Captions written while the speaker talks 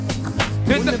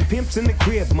When the pimps in the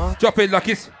crib, ma. Drop it like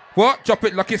it's what? Drop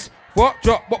it like it's what?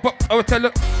 Drop what? Oh, tell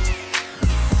it.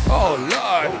 Oh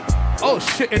Lord. Oh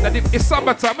shit! It's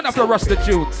summertime. We don't have to rush the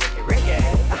tunes.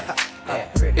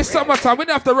 It's summertime. We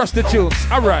don't have to rush the tunes.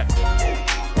 All right.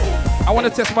 I want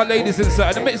to test my ladies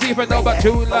inside. Let me see if I know about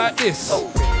tune like this.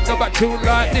 Know about tune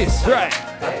like this. Right.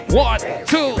 1,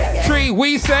 2, 3.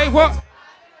 We say what?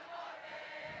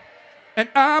 And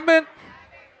I'm in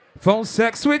phone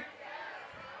sex with.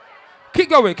 Keep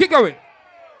going. Keep going.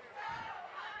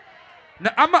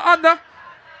 Now I'm under.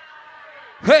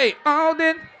 Hey, all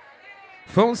in.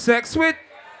 Phone sex with.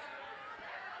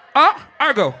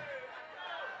 I go.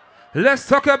 Let's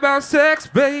talk about sex,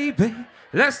 baby.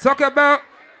 Let's talk about.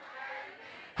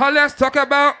 Let's talk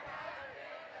about.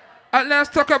 Let's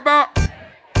talk about.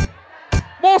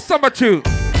 More summer tune.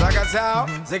 All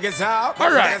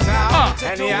right.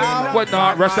 We're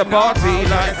not rush the party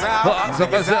like.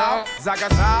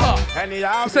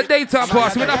 It's a daytime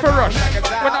party. We're not for rush.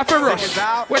 We're not for rush.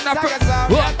 We're not for.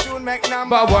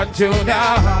 But one tune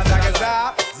now.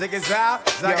 Sim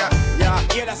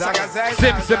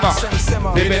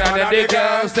simmer. Living on the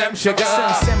girls, them sugar.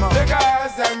 The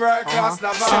girls, them work class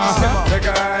lover. The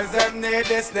girls, them need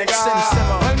this nigga.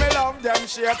 When me love them,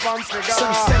 shape and figure.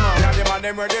 Yeah, the man,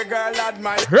 them where the girl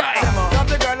admire. Right. Got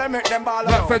the girl and make them ball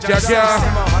out. For Jaja.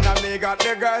 And I got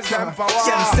the girls, them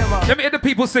power. Let me hear the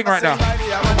people sing right now.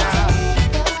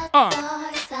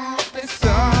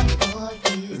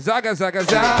 Zaga, zaga,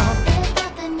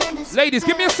 zaga. Ladies,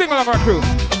 give me a sing along our crew.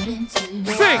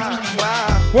 Sing.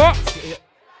 What?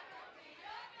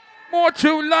 More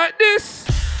tune like this.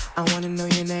 I wanna know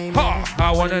your name.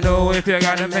 I wanna know if you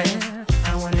got a man.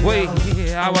 Wait,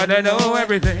 I wanna know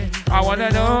everything. I wanna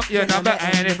know your number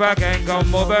and if I can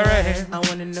come over it. I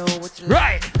wanna know what you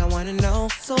right. Like. I wanna know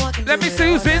so I can. Let me see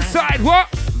who's inside. What?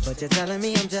 But you're telling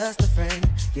me I'm just a friend.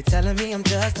 You're telling me I'm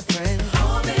just a friend.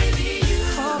 Oh baby, you.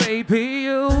 Oh baby,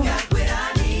 you. Got what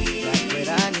I need. Got what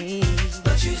I need.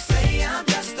 But you say I'm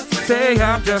just a friend. Say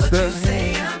I'm just a.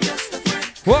 Say I'm just a friend.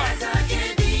 What?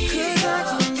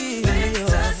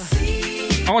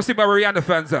 I want to see my Rihanna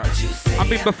fans out. I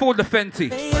mean before the Fenty.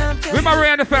 With my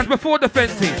Rihanna fans before the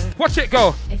Fenty. Watch it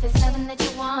go. If it's something that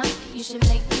you want, you should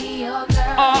make me your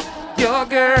girl. Your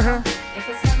girl. If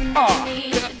it's something that you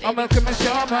need, I'm gonna come and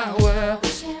share my world.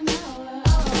 If it's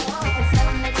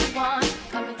something that you want,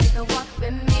 come and take a walk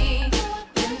with me.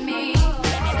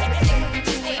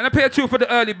 And I pay a tune for the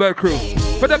early bird crew.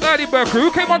 For the early bird crew,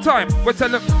 who came on time? We'll tell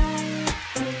them.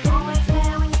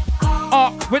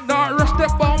 We're not rush the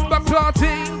bomber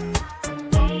plotting.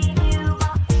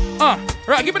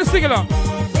 Right, give me the sing along.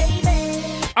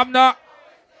 I'm not.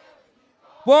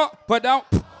 What? But now.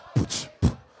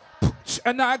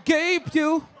 And I gave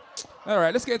you. All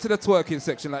right, let's get into the twerking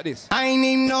section like this. I ain't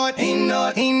even know it.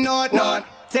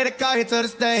 Take the car here to the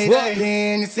stage.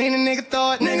 Then you seen a nigga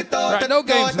thought. Right, no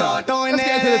games now. Let's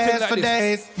get into the thing like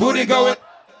this. Booty going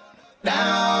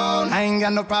down. I ain't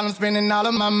got no problem spending all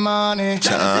of my money.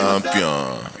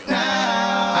 Champion.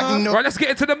 Right, let's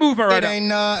get into the movement right now. It ain't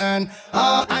nothing.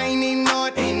 I ain't even know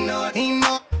it. Ain't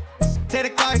no. Take the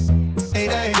car. The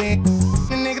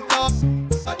nigga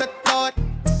thought.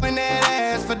 When that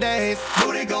ass for days.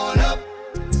 Booty going up.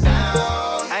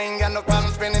 Down. I ain't got no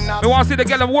problem spending all. We want to see the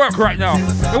girl and work right now.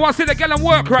 We want to see the girl and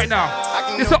work right now.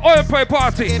 It's an oil play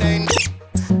party.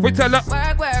 We tell her.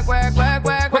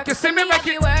 Work. You see me make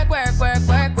it work.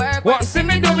 What? See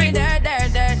me do me.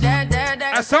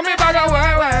 I saw me about to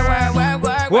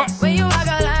work. What? When you walk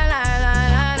a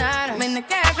line. In the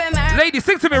cafe, man. Ladies,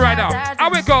 sing to me right now. I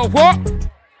will go. What?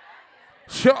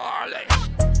 Charlie.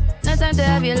 No time to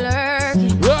have you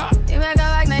lurking. What? You make a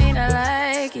like, now you don't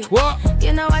like it. What?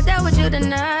 You know I dealt with you the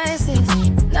nicest.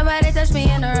 Nobody touched me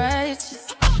in the righteous.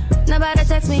 Nobody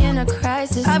text me in a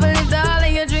crisis. I believed all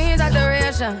of your dreams are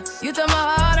duration. You took my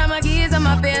heart, all my keys, and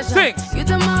my patience. Sing. You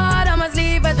took my heart, I must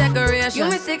leave a decoration. You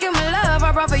mistaken my love,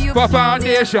 I brought for you for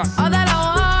foundation. All that I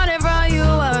wanted from you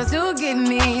was to give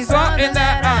me something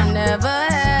that I never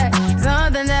had,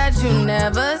 something that you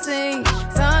never seen,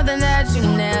 something that you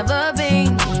never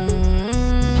been.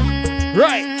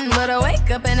 Right. But I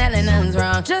wake up and hell nothing's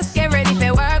wrong. Just get ready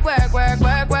for work.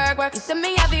 You see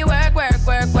me happy work.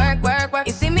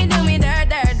 You see me do me dirt.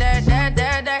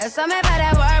 So me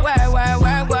better work.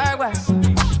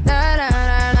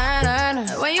 Na.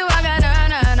 When you walk out,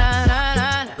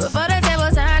 na. Before the table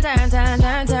turn.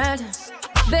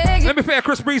 Big. Let me play a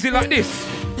Chris Breezy like this.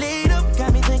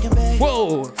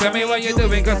 Whoa, tell me what you're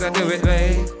doing, cause I do it,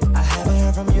 babe. I haven't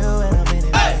heard from you and I'm in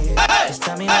it. Hey. Just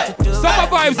tell me what to do. Summer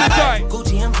vibes inside.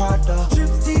 Gucci and Prada.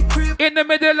 In the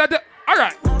middle of the.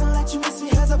 Alright. I don't let you miss me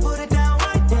as I put it down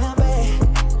right there, babe.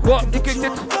 What?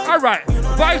 Alright,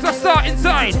 vibes are starting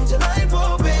inside.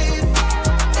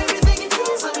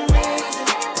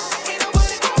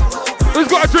 Who's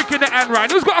got a drink in the hand right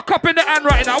now? Who's got a cup in the hand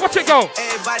right now? Watch it go.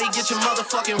 Everybody get your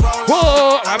motherfucking roll.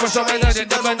 Whoa, I was something that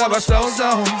never slow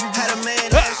down. Had a man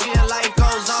last year, life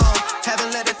goes on.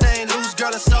 Haven't let the thing loose,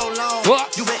 girl, in so long.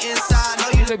 What? You been inside,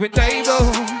 know you Living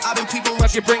table. I've been people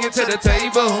What you bring it to the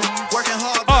table. working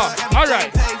hard.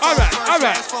 Alright.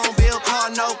 Phone bill, car,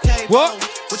 no cable. What?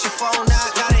 With your phone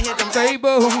out, gotta hit them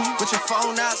Table. With your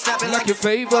phone out, snapping Like your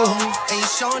favor. And you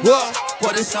showing What? off,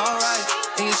 but it's alright.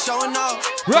 And you showing off,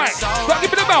 but Right. it's alright. Start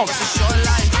giving the bounce. It's a short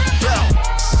life,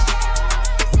 yeah.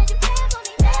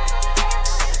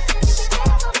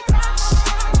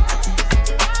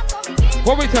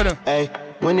 What we tell them? Hey,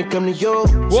 when it come to you,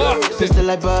 What? sister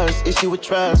like bars, issue with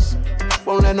trust.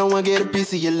 Won't let no one get a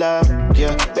piece of your love.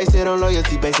 Yeah, base it on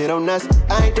loyalty, base it on us.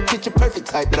 I ain't the picture perfect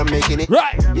type, but I'm making it.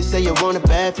 Right. You say you want a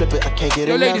bad flip it, I can't get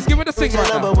Yo, enough. ladies, give me the sing right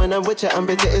now. But when I'm with you, I'm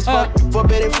bitter as fuck.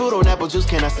 Forbidden fruit on apple juice,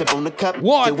 can I sip on the cup?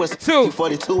 1, It was 2.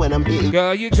 42 and I'm hitting.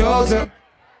 Girl, you chosen.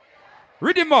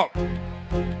 Read him up.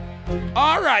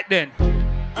 Alright then.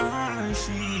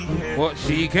 What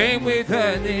she came with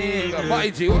her nigga.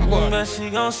 Body G, what? But she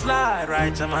gon' slide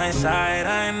right to my side,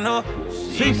 I know.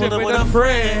 She pulled up with a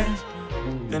friend.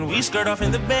 Then we skirt off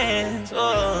in the Benz.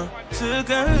 Took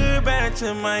her back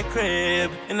to my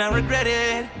crib, and I regret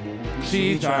it.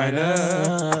 She tried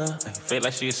to. Feel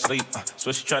like she asleep,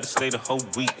 so she tried to stay the whole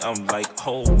week. I'm like,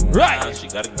 oh, Right. nah, she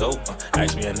gotta go.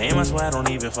 Ask me her name, I swear I don't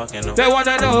even fucking know. They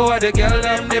wanna know why the girl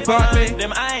them dip on me.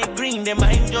 Them I ain't green, them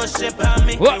I ain't just ship on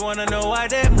me. What? They wanna know why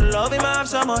them love him off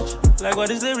so much. Like,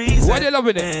 what is the reason? Why they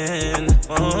loving it?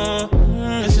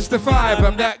 It's just the vibe,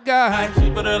 I'm that guy. She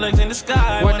put her legs in the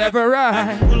sky. Whenever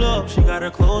I pull up, she got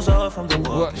her clothes off from the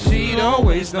wall. But she don't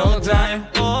waste no time.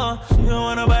 Oh, she don't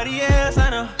want nobody else, I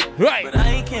know. Right. But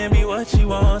I can't be what she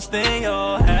wants. They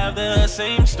all have the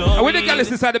same story. And with the gallus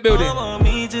inside the building. All want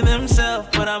me to themselves,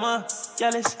 but I'm a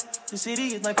jealous. The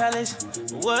city is my palace.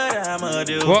 What I'ma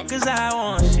do? What? Cause I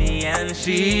want she and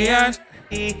She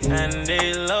and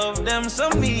they love them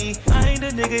some me. I ain't the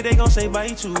nigga they gon' say bye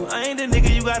to. I ain't the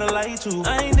nigga you gotta lie to.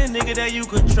 I ain't the nigga that you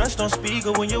could trust on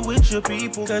speaker when you're with your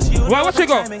people. Cause you know what's it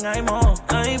go? timing I'm on.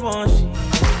 I want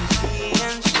she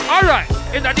and she. Alright,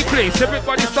 in that the place,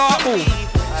 everybody start move.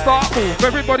 Start move,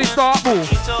 everybody start move.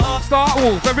 Start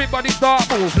move, everybody start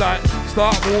move. Like,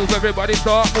 start move, everybody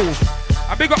start move.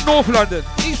 I big up North London,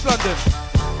 East London,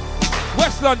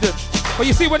 West London. But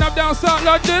you see when I'm down South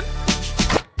London,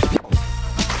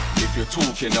 if you're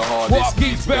talking the hardest, what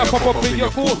keeps better pop up in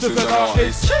your forces and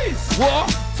artists? Jeez, what?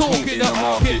 Talking the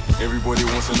market. Everybody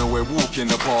wants to know where walking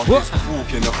the park What? is.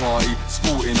 Walking the party,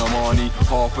 sporting the money.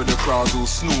 Half of the crowds all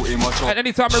snorting my chop. And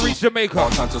anytime I reach Jamaica,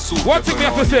 one one thing we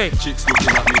have to say. Chicks looking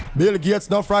at me. Bill Gates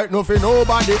not frightened for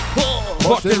nobody,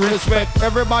 but they respect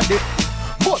everybody.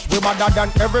 But we better than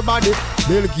everybody.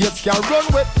 Bill Gates can run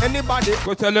with anybody.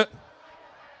 Go tell it.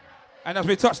 And as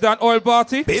we touch down Oil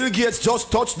Party, Bill Gates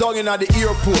just touched down in at the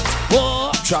airport.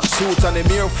 Track suit and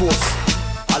the Air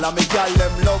Force. All of me gal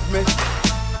them love me.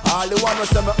 All the one who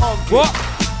say me uncle.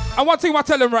 what? And one thing I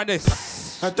tell them right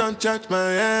this. I don't charge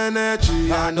my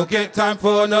energy. I no get time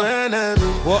for no enemy.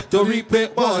 What to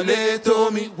repeat One day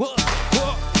to me. What?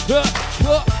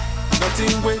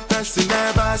 Nothing with person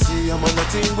never see. I'm on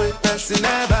nothing with person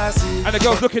never see. And the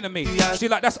girl's looking at me. She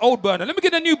like, that's old burner. Let me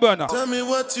get a new burner. Tell me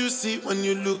what you see when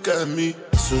you look at me.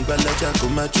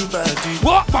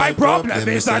 What my problem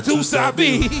is I too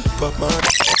sabi.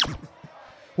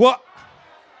 What?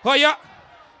 Oh yeah.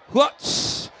 What?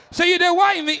 So you don't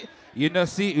want me? You know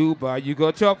see Uber, you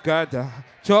go chop gada,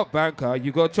 chop banker,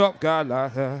 you go chop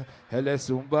gala. Hele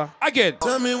Zumba. Again.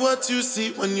 Tell me what you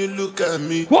see when you look at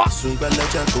me. What?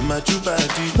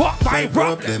 What my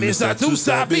problem is I too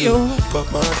sabi.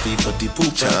 Pop my feet for the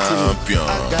poop champion.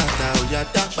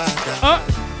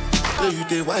 You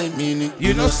dey wine me.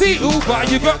 You know see Uber,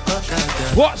 you got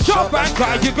what shop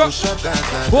banker, you got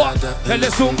what Hele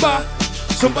Zumba.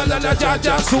 Zumba la la ja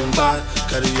ja Zumba.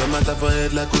 Carry your matter for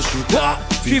head like a sugar. What?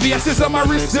 VVS is on my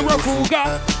wrist, zero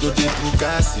fuga. Do the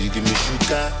Bugatti, give me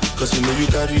sugar. Cause you know you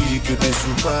carry it, you be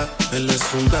super. And let's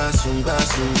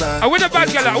Zumba. I with a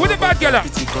bad gala, with a bad gala.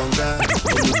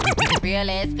 Real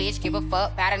ass bitch, give a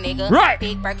fuck about a nigga. Right.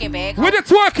 Big Birkin bag. With the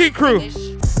twerking crew.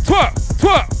 Twerk.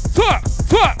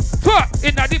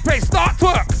 In that deep place, start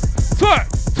twerk.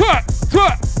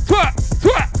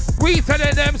 We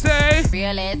telling them say.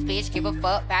 Real ass bitch, give a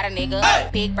fuck about a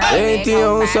nigga. Big Birkin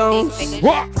bag.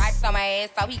 What? Stripes on my ass,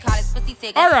 so he call his pussy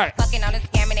ticket. Alright. Fucking on a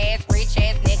scamming ass, rich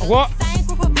ass nigga. What? Same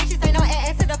group of bitches, ain't no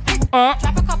ass to the pick.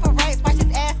 Drop a couple rights, watch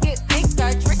his ass get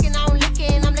bigger. Drinking on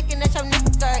licking, I'm looking at your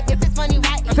nigga.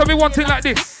 tell me one thing like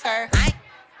this.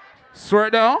 Swear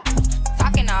it down.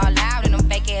 Talking all loud in them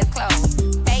fake ass clothes.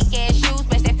 Fake ass shoes,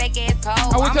 match that fake ass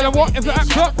coat. I will tell them what, if it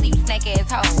acts up. Snake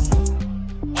ass hoe.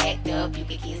 Act up, you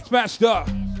can kiss. Smashed up.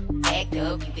 Act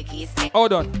up, you can kiss.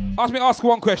 Hold on. Ask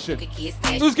one question.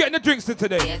 Who's getting the drinks in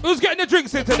today? Who's getting the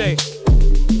drinks in today?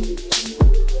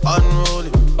 Unruly.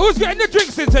 Who's getting the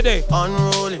drinks in today?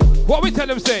 Unruly. What we tell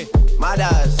them say? My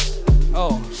dads.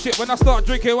 Oh shit, when I start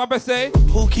drinking, what I say?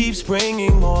 Who keeps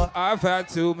bringing more? I've had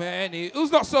too many.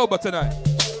 Who's not sober tonight?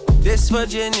 This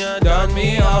Virginia done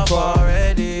me off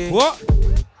already. What?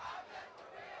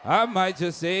 I might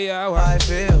just say how I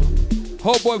feel.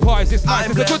 Whole boy voice, it's nice.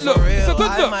 It's a good look. It's a good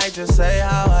look. I might just say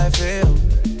how I feel.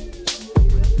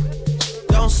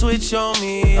 Don't switch on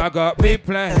me. I got big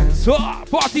plans. So,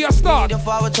 party a start. Need to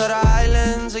forward to the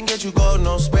islands and get you gold,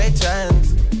 no spray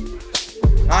chance.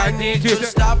 I need you to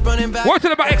stop running back. What's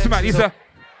it about X-Man? He's a...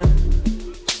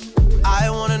 I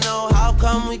wanna know how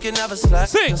come we can never slack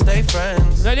and stay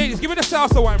friends. Now, ladies, give me the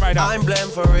salsa wine right now. I'm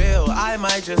blamed for real. I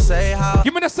might just say how.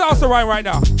 Give me the salsa wine right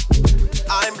now.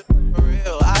 I'm blamed for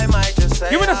real. I might just say.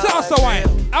 Give me the salsa wine.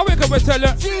 I wake up and tell you.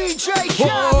 DJ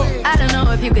Khaled. I don't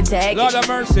know if you could take Lord of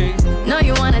mercy. No,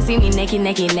 you wanna see me naked,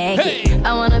 naked, naked. Hey.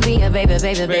 I wanna be a baby,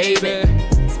 baby,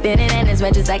 baby. Spinning in his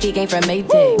red just like he came from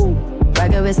Maytag.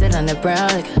 Rocket with it on the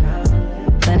brown.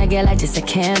 When I get like this, I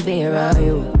can't be around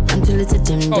you. I'm too little to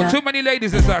dim down. Oh, too many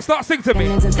ladies inside. Start sing to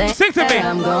me. Sing to me.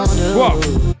 I'm gonna do.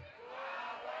 What?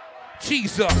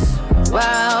 Jesus.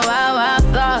 Wow, wow, wow,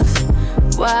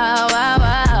 thoughts. Wow, wow,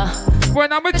 wow.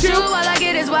 When I'm with you, all I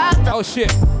get is wild thoughts. Oh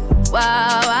shit.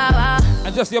 Wow, wow, wow.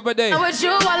 And just the other day, I'm with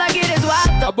you, all I get is wild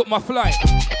thoughts. I booked my flight.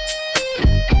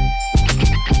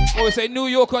 Oh, we say New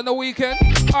York on the weekend.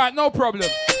 Alright, no problem.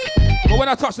 But when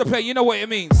I touch the plane, you know what it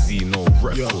means. Zeno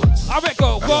Records. I bet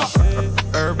go. What?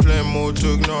 Airplane mode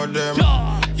to ignore them.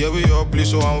 Yeah, we all please,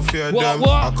 so I don't fear them.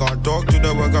 I can't talk to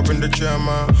them, wake up in the chair,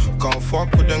 man. Can't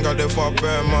fuck with them, got they fuck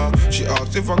bear, man. She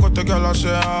asked if I got the girl, I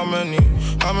say how many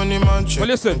mansions. Well,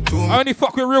 listen, I only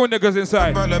fuck with real niggas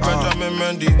inside.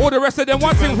 All the rest of them,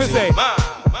 one thing for say.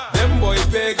 Them boys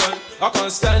pagan, I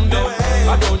can't stand them.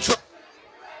 I don't trust.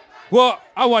 What?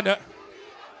 I wonder.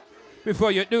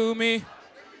 Before you do me.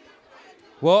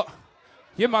 What?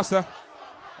 You must have.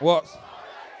 What?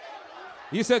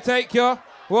 You said take your.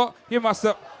 What? You must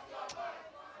have.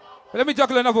 Let me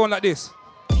juggle another one like this.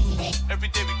 Every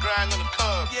day we grind on the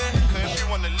curb. Yeah. Cause if you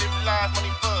wanna live life, money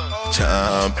first.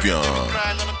 Champion.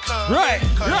 Right,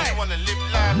 right.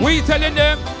 What you telling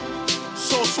them?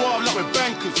 So suave like with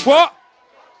bankers. What?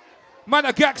 Man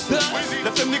a gangster.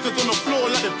 Left them niggas on the floor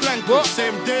like the plankers.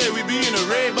 Same day we be in a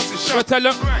raid, busting champagne. What tell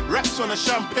them? Rats on the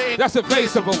champagne. That's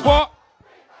available. What?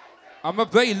 I'm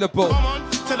available. Come on,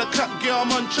 tell a clap girl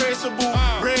I'm untraceable.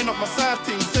 Brain off my side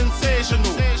thing,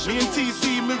 sensational. Me and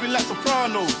TC moving like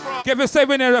Sopranos. Give it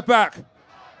 7 in the back.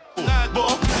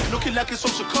 But looking like it's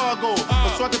from Chicago.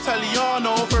 A swag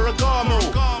Italiano, Ferragamo.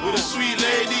 With a sweet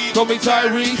lady. Call me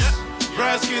Tyrese.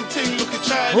 Brown skin ting looking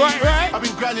Chinese. Right, right. I've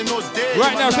been grinding all day.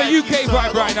 Right now, it's a UK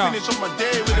vibe right now. Finish off my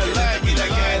day with a light. Be that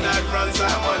guy that runs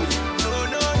out money.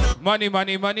 Money,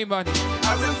 money, money, money.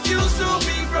 I refuse to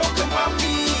be broken by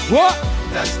me. What?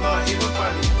 That's not even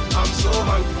funny. I'm so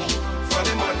hungry for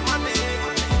the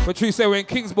money. Patrice say we're in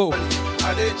Kingsborough.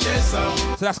 I did chase some.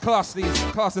 So that's class.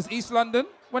 Class is East London.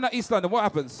 We're not East London. What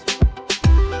happens?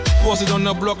 Posted on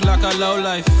the block like a low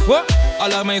life. What? I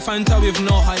like my Fanta with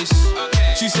no ice.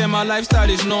 Okay. She say my lifestyle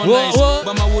is no nice.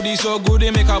 But my woody so good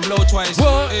they make her blow twice.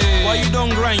 Hey, why you don't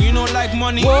grind? You don't like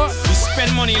money. We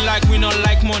spend money like we don't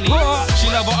like money. She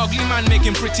love an ugly man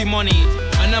making pretty money.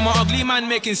 And I'm an ugly man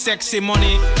making sexy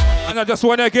money. And I just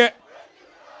wanna get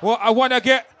what I wanna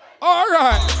get.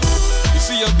 Alright. You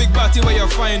see your big body where you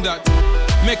find that.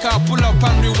 Make her pull up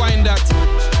and rewind that.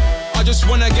 I just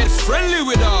wanna get friendly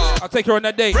with her. I'll take her on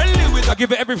that date. Friendly with her. I'll give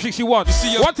her everything she wants.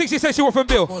 One thing she said she want from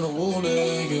Bill.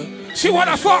 She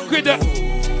wanna fuck with her.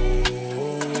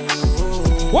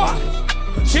 What?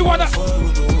 She wanna.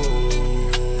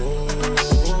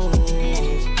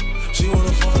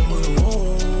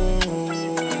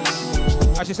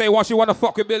 And she say what she wanna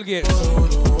fuck with Bill Gates.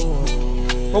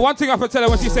 But one thing I have to tell her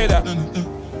when she say that.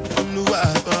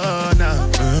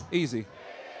 Easy.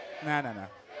 Nah.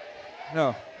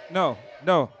 No.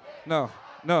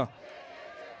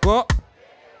 What?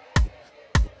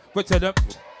 But tell them.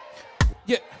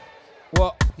 Yeah.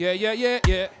 What?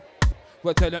 Yeah.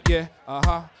 But tell them, yeah.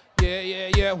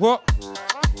 Yeah. What?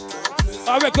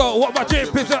 I reckon what my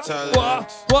drip is up.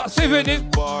 What? Saving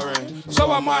it.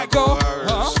 So I might go.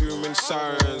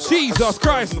 Jesus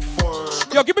Christ.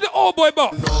 Yo, give me the old boy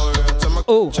bop.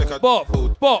 Oh,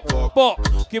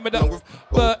 bop. Give me that.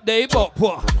 birthday bop.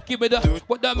 Give me the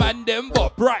what the man them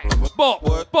bop. Right,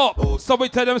 bop. So we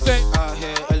tell them say.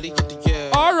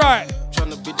 All right.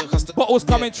 Bottles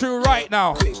coming through right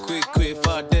now.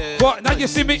 What? Now you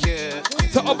see me?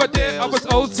 So over there, I was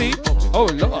OT. Oh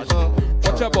Lord.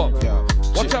 Watch out, bop.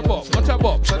 Watch out, bop. Watch out,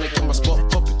 bop.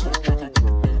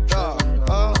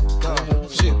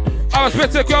 I was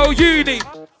meant to go uni.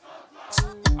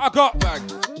 I got bag.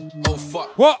 Oh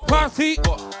fuck. What party?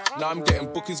 Now I'm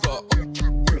getting bookings. Got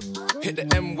hit the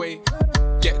M way.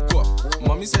 Get got.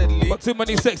 Mommy said leave. Got too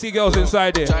many sexy girls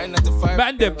inside here.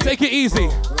 Man, them take it easy.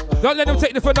 Don't let them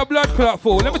take the for the blood clot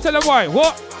fool. Let me tell them why.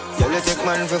 What? Yeah, let's take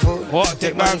man for food. What?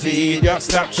 Take man for eat. Yeah,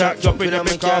 Snapchat. Jump in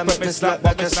my car, put me snap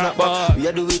back and snap back.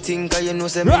 We do we think, cause you know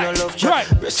say me no love chat.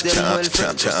 Press them well,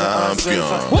 press them arms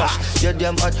well fat. You're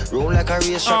damn hot, roll like a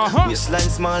race track. Waistline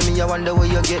small, me I wonder where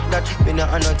you get that. Me not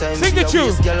have no time. Sing the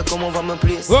tune. Girl, come over my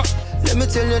place. Let me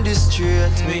tell you this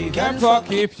straight. We can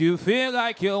fuck if you feel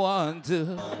like you want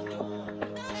to.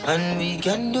 And we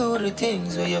can do the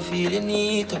things where you feel you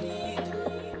need to.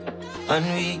 And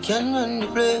we can run the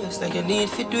place like you need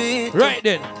to do it. Right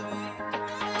then.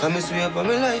 Come and sweep on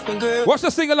my life, my girl. What's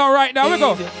the sing along right now? We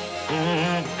go.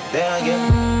 There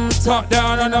again. Top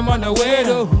down and I'm on the way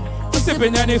though. I'm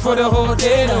sipping any for the whole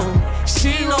day though.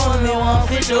 She know me want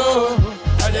to do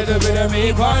a little bit of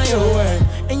me on your way.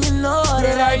 And you know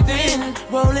that I did.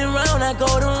 Rolling round, I go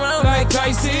around like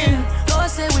Tyson. Don't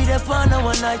say we the fun of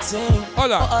one night team.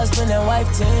 Hold on. Husband and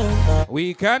wife team.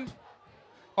 Weekend.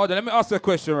 Hold on, let me ask you a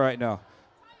question right now.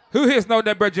 Who here's known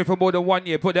their brethren for more than 1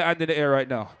 year? Put their hand in the air right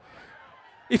now.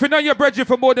 If you know your brethren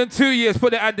for more than 2 years,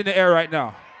 put their hand in the air right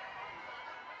now.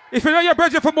 If you know your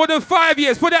brethren for more than 5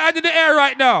 years, put their hand in the air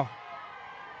right now.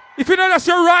 If you know that's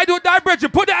your ride or die brethren,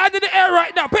 put their hand in the air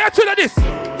right now. Pay attention to this.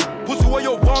 Pussy, what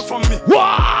you want from me?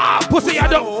 Wow, pussy, I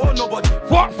don't owe nobody.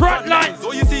 What front line?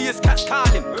 All you see is cats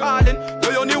calling.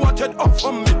 You only wanted up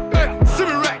from me. Hey, see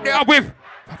me right there. I'm with.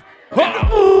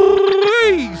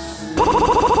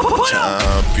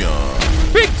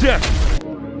 Champion. Big Jeff.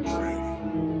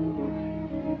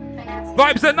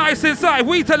 Vibes are nice inside.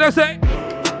 We tell us, say.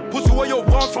 Pussy, what you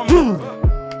want from me?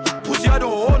 Pussy, I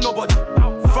don't owe nobody.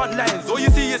 Front lines, all you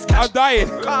see is cats. I'm dying.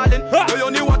 Calling. You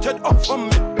only wanted up from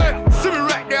me. Hey, see me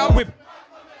right there. I'm with.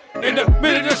 In the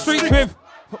middle of the streets with.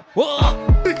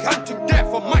 Big hand to death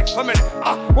for my family.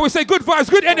 What we say, good vibes,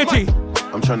 good energy.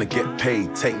 I'm trying to get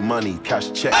paid, take money,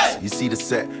 cash checks. Hey. You see the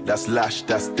set, that's Lash,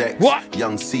 that's Dex. What?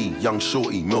 Young C, Young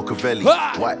Shorty, Milcavelli.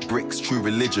 White bricks, True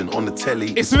Religion on the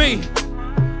telly. It's me.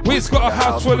 We've got a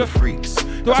house full of freaks.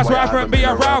 That's why I haven't been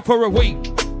around for a week.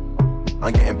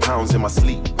 I'm getting pounds in my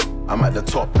sleep. I'm at the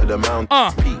top of the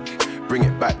mountain peak. Bring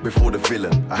it back before the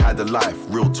villain. I had a life,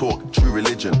 real talk, true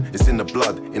religion. It's in the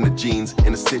blood, in the jeans,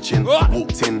 in the stitching.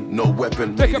 Walked in, no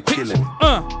weapon, made a killing.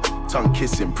 Tongue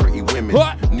kissing, pretty women.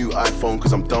 New iPhone,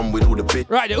 cause I'm done with all the bit.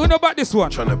 Right, who know about this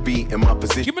one? Trying to be in my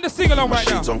position. Give me the sing along right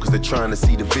now. Shades on cause they're trying to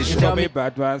see the vision. You tell me,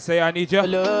 bad man, say I need you.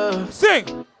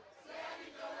 Sing!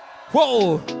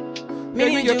 Whoa! Me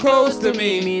need you close to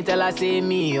me. Me tell I say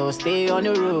me, oh stay on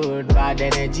the road. Bad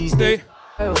energy stay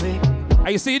away. And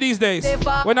you see these days,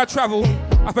 when I travel,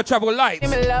 I have to travel light.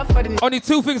 Only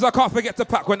two things I can't forget to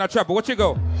pack when I travel. What you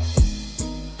go?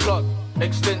 Plug,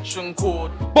 extension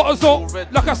cord. Bottles up,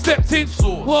 like I stepped in.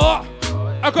 What?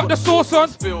 I got the sauce on.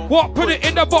 What? Put it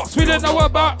in the box we didn't know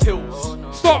about.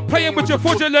 Stop playing with your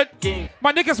fraudulent.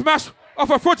 My niggas smash off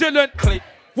a fraudulent.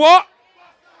 What?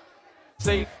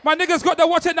 My niggas got the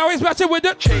watch it now, he's matching with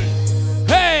it.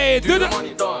 Hey, do the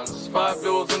money dance. 5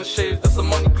 bills on the shades, that's a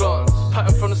money glance.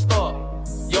 Pattern from the start.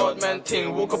 Yard man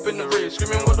ting, walk up in the rave,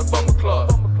 screaming with the bumper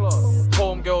clock.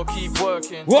 Home girl, keep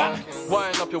working. What?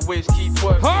 Wind up your waist, keep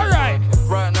working. Alright.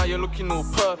 Right now you're looking all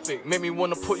perfect. Make me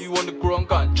wanna put you on the ground,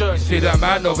 got jerk. See that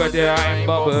man over there, I ain't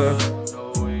bubble.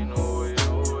 No way.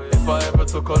 If I ever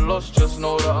took a loss, just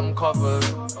know that I'm covered.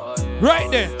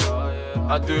 Right then.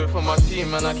 I do it for my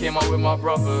team and I came out with my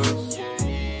brothers.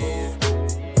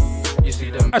 You see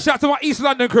them. A shout to my East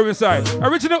London crew inside.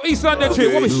 Original East London tree.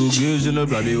 What Blue Gauge in the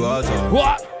bloody water.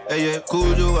 What? Hey, yeah,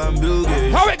 Kujo and Blue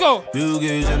Gauge. How it go? Blue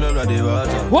Gauge in the bloody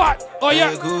water. What? Oh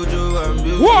yeah. Hey, Kujo and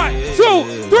Blue 1,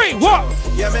 2, 3. What?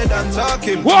 Yeah, man, done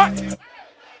talking. What?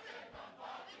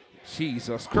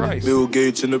 Jesus Christ. Bill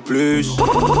Gates in the place.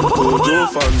 Kujo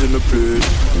fans in the place.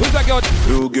 Who's that girl?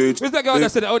 Bill Gates. Who's that girl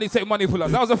that said they only take money for us?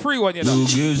 That was a free one, you know. Blue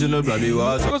Gauge in the bloody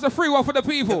water. It was a free one for the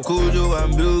people. Kujo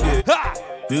and Bill Gates. Ha!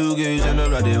 Bill Gates in the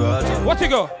bloody water. What you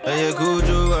go? Hey,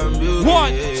 Kujo and Bill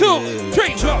 1, Gates. 2,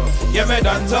 3, go. Yeah, man,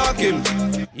 done talking.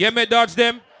 Yeah, me dodge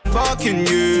them. Barking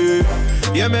you.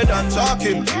 Yeah, me done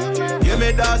talking. Yeah,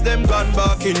 me dodge them gun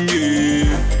barking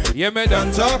you. Yeah, me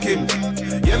done talking.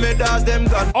 Yeah, me does them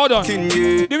gun. Hold on.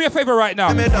 Do me a favor right now.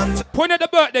 Point at the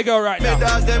birthday girl right now.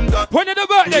 Point at the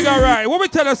birthday girl right. What we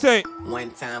tell her say?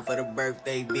 One time for the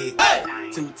birthday bitch.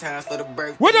 2 times for the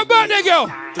birthday. Where the birthday girl?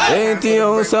 Ain't the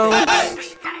old song.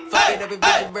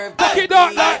 Fuck it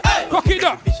up, like. Fuck it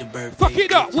up. Fuck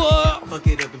it up. What?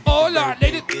 Oh, Lord,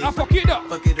 lady. I fuck it up.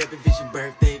 Fuck it up if it's your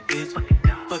birthday, bitch.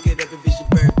 Fuck it up if it's your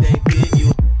birthday, bitch.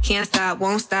 You can't stop,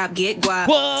 won't stop, get guap.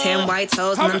 What? 10 white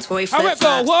toes, How and them it- toy how flip it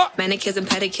go? What? flops. Manicures and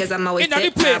pedicures, I'm always In the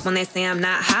tip place. top. When they say I'm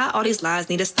not hot, all these lies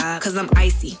need to stop. Cause I'm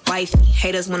icy, wifey.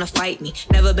 Haters wanna fight me.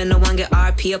 Never been the one get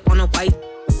RP up on a white.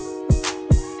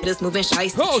 Just moving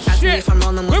shiesty. Oh, Ask me shit. if I'm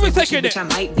rolling with Where we some taking Gucci, it? bitch, I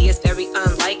might be. It's very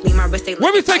unlikely. My wrist ain't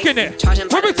Where we looking taking icy. it? Charging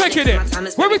Where by we the minute, taking 'cause it? my time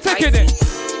is Where we very taking it?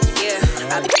 pricey.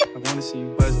 Yeah. I wanna see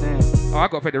you buzz down. Oh, I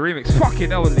gotta play the remix. Fucking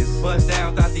hell with this. Buzz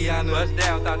down, Tatiana. Buzz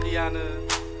down, Tatiana.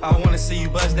 I wanna see you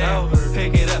buzz down.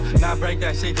 Pick it up, now break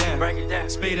that shit down. Break it down.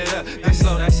 Speed it up, then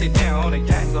slow that shit down on the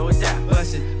gang. Slow it down.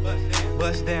 Bust it,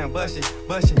 bust down, bust it,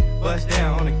 bust it, bust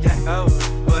down on the gang.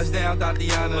 Bust down,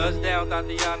 Tatiana. Buzz down,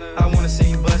 Tatiana. I wanna see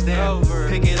you buzz down.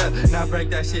 Pick it up, now break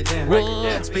that shit down. Break it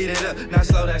down. Speed it up, now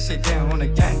slow that shit down on the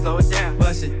gang. Slow it down.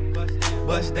 Bust it,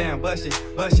 bust down, bust it,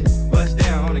 bust it, bust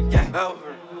down on the gang.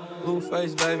 Blue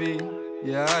face, baby.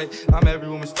 Yeah, I'm every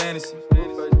woman's fantasy.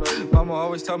 Mama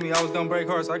always told me I was gonna break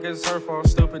hearts. I guess it's her fault.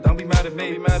 Stupid. Don't be mad at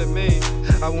me. Be mad at me.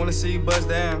 I wanna see you buzz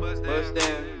down. Buzz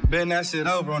down. Bend that shit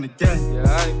over on the gang.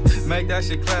 Yeah, make that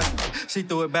shit clap. She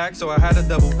threw it back, so I had to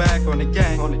double back on the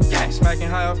gang. On the gang. Smacking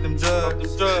high off them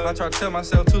drugs. I tried to tell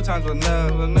myself 2 times was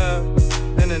enough.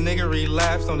 Then the nigga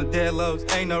relapsed on the dead lows.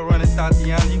 Ain't no running,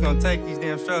 Tatiana. You gon' take these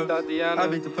damn strokes. Tatiana. I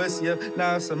beat the pussy up.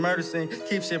 Now it's a murder scene.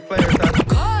 Keep shit players out.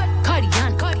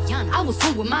 Cardiana, I was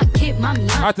home with my kid, mommy.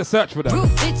 I had to search for that. Real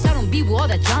bitch, I don't be with all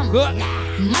that drama.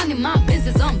 Money, my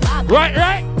business, I'm Bob. Right.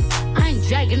 I ain't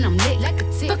dragging, I'm lit like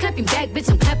a tick. But clapping back, bitch,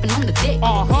 I'm clapping on the dick.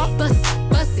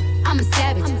 Bust it, I'm a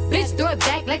savage. Bitch, throw it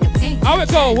back like a 10. How it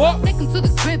go, what? Take him to the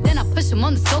crib, then I push him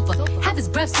on the sofa. Have his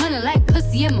breath smelling like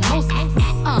pussy and mimosa.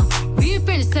 We ain't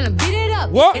finished, tell him beat it up.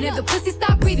 What? And if the pussy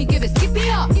stop breathing, give it skippy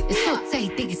up. It's so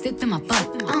tight, think it slipped in my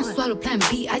butt. I don't swallow plan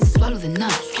B, I just swallow the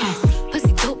nut.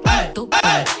 Pussy dope, I'm a dope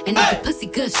nigga. And if the pussy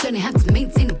good, shouldn't have to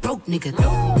maintain a broke nigga.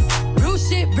 Real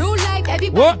shit, real life,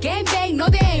 everybody gang bang, no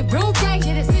they ain't real right.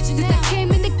 Yeah, since I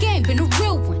came in the game, been a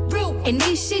real one. And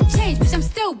ain't shit changed, bitch, I'm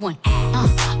still one.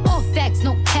 All facts,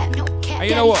 no cap, no cap. And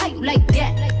you know what? How you like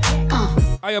that?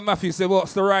 I am Matthew said,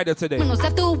 what's the rider today? When I was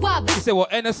after a while, He bitch, said, what,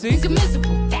 NSC? you're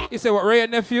miserable. He said, what, Ray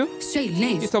and nephew? Straight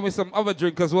lanes. He told me some other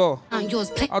drink as well. On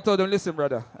yours, play. I told him, listen,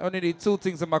 brother, I only need 2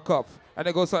 things in my cup. And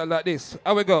it goes something like this.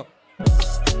 How we go?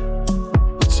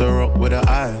 So rock with her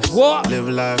eyes. What? Live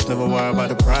life, never worry about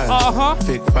the price.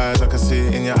 Fake fires, I can see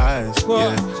it in your eyes. What?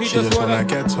 Yeah, She she just just wanna- wanna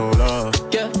get told off.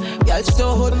 Yeah, y'all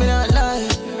still hold me not lie.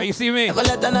 And you see me? Never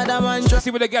let another man You see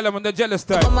with the girl, I'm on the jealous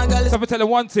type. So I'm tell her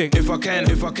one thing. If I can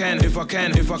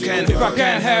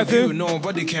have you,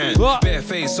 nobody can. What? Bare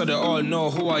face so they all know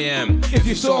who I am. If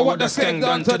you saw what the skeng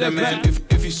done to the man.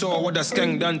 If you saw what the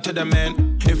skeng done to the man.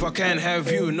 If I can't have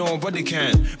you, nobody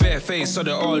can. Bare face so they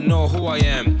all know who I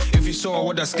am. If you saw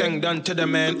what the skeng done to the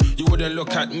man, you wouldn't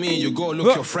look at me, you go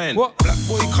look your friend. What? Black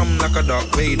boy come like a dark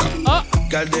Vader.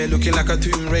 Girl there looking like a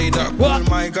Tomb Raider. Call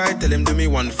my guy, tell him do me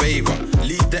one favor.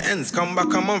 Leave the ends, come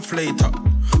back a month later.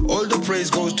 All the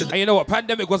praise goes to the... And you know what?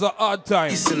 Pandemic was a hard time.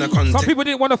 In a Some context. people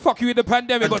didn't want to fuck you in the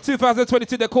pandemic, but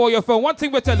 2022 they call your phone. One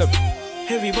thing we tell them.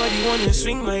 Everybody wanna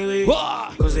swing my way.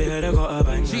 What? Cause they heard I got a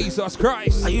bang. Jesus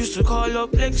Christ. I used to call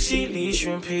up Lexi, Lee,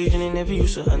 Shrimp Page, and they never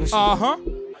used to answer.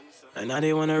 And now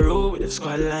they wanna roll with the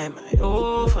squad line.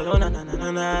 Oh, follow na na na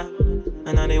na na.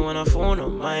 And now they wanna phone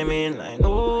on my main line.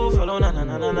 Oh, follow na na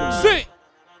na na na. See.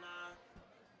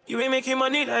 You ain't making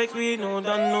money like we no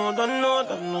done.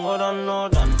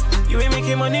 You ain't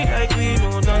making money like we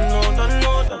no done.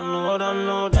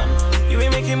 You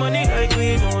ain't making money like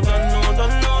we no done.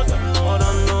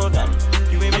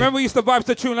 I remember we used to vibe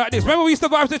to tune like this.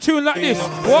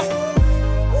 What?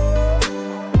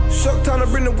 Shock time to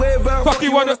bring the wave out. Fuck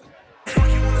you wanna. I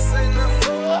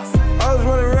was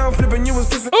running around flipping, you was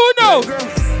kissing. Oh no!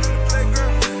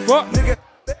 What? Nigga.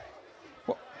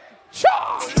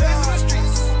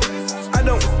 I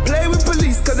don't play with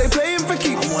police cause they playing for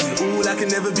keeps. I'm on the ooh, I can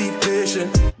never be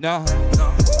patient. No.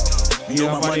 You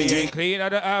know my money ain't clean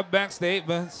out of our bank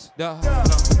statements. No.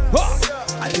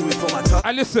 I do it for my top.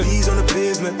 And listen, He's on the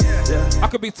pavement. Yeah. I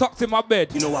could be tucked in my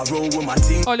bed. You know I roll with my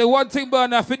team. Only one thing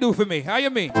burn have to do for me. How you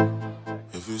mean?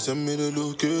 If you send me the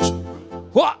location,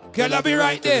 what? Can I be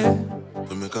right there?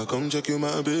 to make I come check you,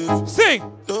 my baby. Sing.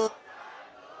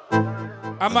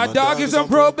 And my dog is on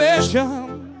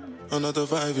probation. another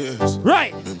 5 years.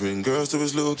 Right. And bring girls to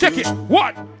his little Check it.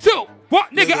 1, 2.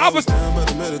 What, nigga? I was down,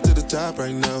 but I made it to the top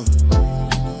right now.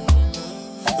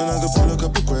 And I can pull a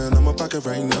couple grand on my pocket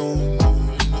right now.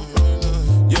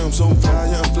 Yeah, I'm so fly,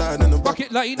 yeah, I'm flying in the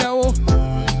bucket like you know.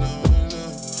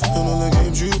 And all the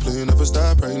games you play never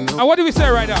stop right now. And what do we say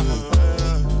right now?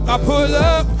 I pull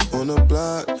up on the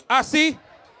block. I see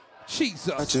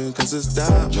Jesus. Watching cause it's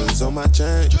diamonds on my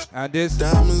chain. And this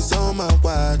diamonds on my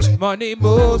watch. Money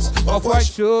moves off white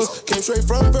shoes. Came straight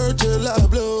from Virgil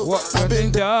Abloh. What? I've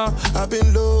been down, I've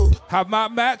been low. Have my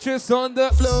mattress on the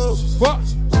floor. What?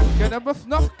 Get up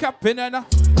no cap in and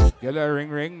get a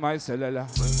ring my cellular.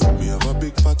 We have a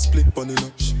big fat split bunny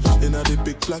now. In a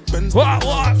big black Benz. What?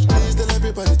 Please tell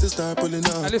everybody to start pulling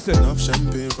up. And listen. Enough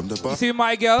champagne from the bar. You see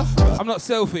my girl? I'm not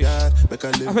selfish. I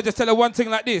could just tell her one thing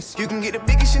like this. You can get the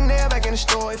biggest Chanel back in the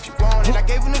store if you want it. I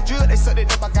gave them the drill, they sucked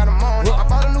it up, I got them on it. I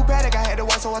bought a new Patek, I had to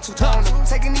watch so I two-toned it.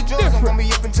 Taking these drugs, I'm gonna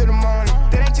be up until the morning.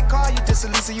 That ain't your car, you just a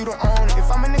Lisa, you don't own it.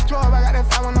 If I'm in the club, I got that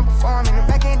 5 when I'm performing. The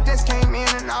back end just came in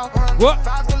and out. What?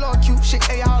 5's a little cute shit,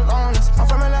 they all on us. I'm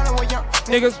from Atlanta where young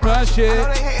niggas smash shit. I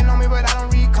know they hating on me, but I don't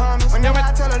read comments. Whenever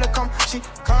I tell her to come, she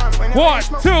comes. 1,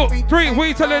 2, 3, what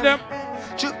you telling them?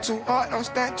 Drip too hard, don't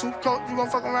stand too close. You gon'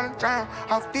 fuck around and drown.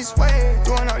 Off this way,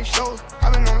 doing all these shows.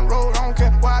 I've been on the road, I don't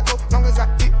care where I go, long as I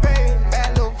get paid.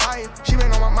 Bad little vibe, she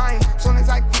been on my mind. Soon as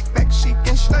I get back, she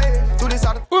can slay. Do this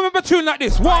all the remember a tune like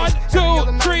this. 1,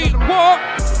 2, 3, walk.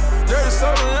 There's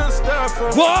something in the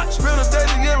styrofoam. What? Spend a day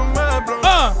to get my mind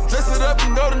blown. Dress it up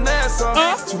and go to Nassau.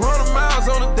 200 miles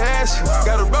on the dash.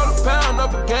 Gotta roll a pound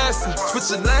up a gas.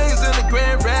 Switching lanes in the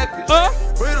Grand Rapids.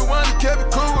 We the one that kept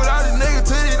it cool with all these niggas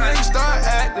till these niggas start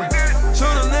acting. Shoot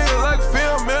a nigga like a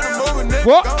film in a movie, nigga.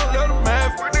 What? Don't let them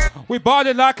have it. We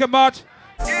ballin' like a march.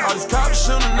 All these cops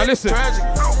shooting Now niggas listen. tragic.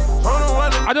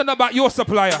 I don't know about your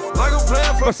supplier.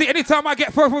 But see, anytime I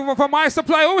get from my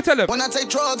supplier, what we tell him? When I take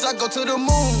drugs, I go to the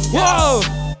moon. Whoa!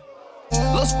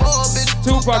 Little spoiled bitch.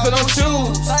 2,000 on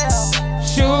shoes.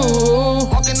 Shoes.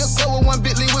 Walk in the club with one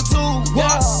Bentley with 2.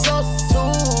 What?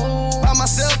 By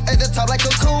myself at the top like a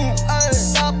cocoon.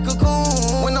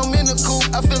 Cocoon. When I'm in the coop,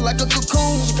 I feel like a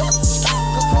cocoon.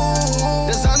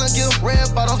 Designer give red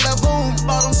bottoms, baboon.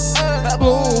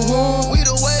 Baboon.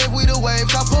 We the wave,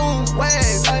 typhoon.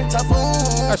 Wave,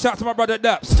 typhoon. A shout to my brother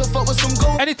Daps.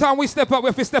 Anytime we step up, we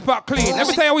have to step out clean. Let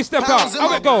me tell you how we step out.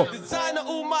 How we go? Designer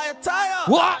all my attire.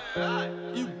 What?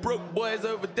 You broke boys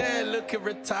over there looking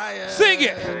retired. Sing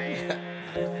it.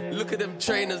 Look at them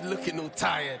trainers looking all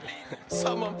tired.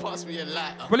 Someone pass me a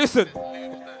lighter. But listen,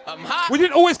 I'm hot. we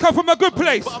didn't always come from a good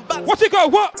place. Watch it go,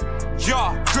 what?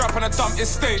 Yeah, grew up on a dumb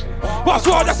estate. What's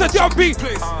what? That's a dumb beat.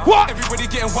 What? Everybody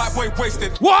getting white boy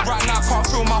wasted. What? Right now I can't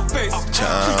feel my face. Two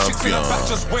chicks in the back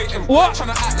just waiting. What? Trying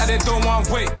to act like they don't want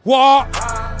to wait. What?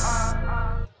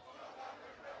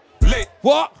 Late.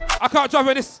 What? I can't drive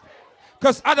in this.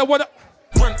 Cause I don't wanna.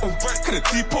 Rental, could a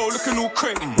depot looking all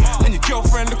crate. And your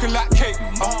girlfriend looking like cake.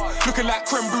 Looking like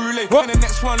creme brulee. And the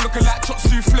next one looking like top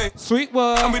souffle. Sweet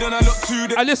one. And we don't look too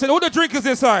And listen, all the drinkers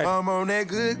inside. I'm on that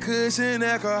good cushion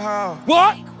alcohol.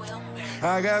 What?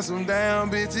 I got some damn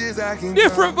bitches I can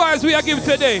Different vibes we are giving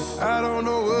today. I don't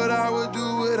know what I would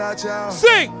do without y'all.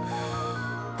 Sing.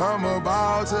 I'm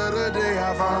about to the day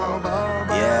I found.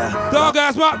 Yeah. Dog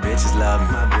ass, my bitches love me.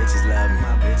 My bitches love me.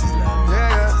 My bitches love me.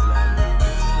 Yeah.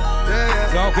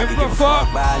 Don't give a fuck.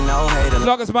 By no hater.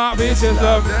 Long as my bitches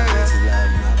love me. I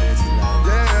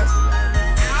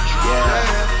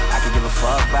can give a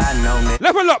fuck by no nigga.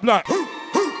 Level up, like.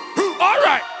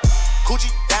 Alright.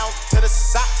 Coochie down to the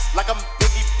socks like I'm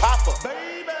Biggie Popper.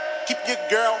 Keep your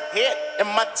girl head in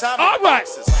my time. Alright.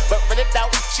 But when it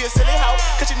out, she a silly hoe.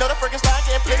 Cause she know the friggin' style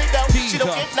getting plenty dough. She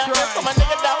don't get nothing from my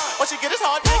nigga dough. Once she get his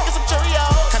hard dick, get some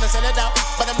Cheerios. Kinda send it out,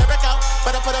 but I'm never out.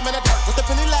 But I put him in the dirt with the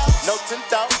penny low. No tint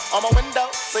out on my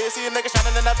window. So you see a nigga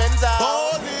shining in the Benzo.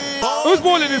 Who's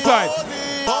balling inside?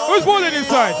 Who's balling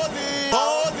inside?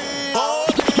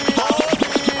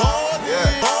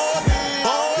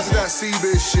 This is that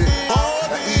C-Biz shit.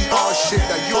 That ER shit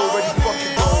that you already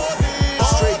fucking know.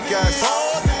 Straight gas.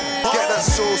 Get that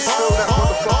sauce, spill that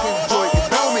motherfucking joint. You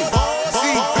feel me?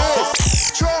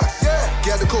 C-Biz. Try, yeah.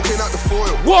 Get the cocaine out the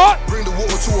foil. What? Bring the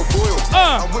water to a boil.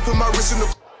 I'm whipping my wrist in the.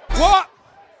 What?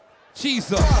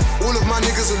 Jesus. All of my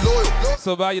niggas are loyal.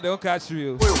 So bad you don't catch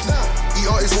you.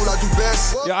 ER is all I do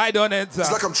best. Your eye don't enter.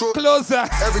 It's like I'm closer.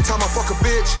 Every time I fuck a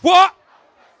bitch. What?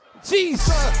 Jeez.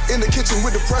 In the kitchen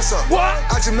with the presser. What?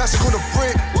 I gymnastic on a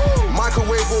brick.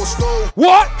 Microwave or stove.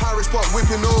 What? Paris Park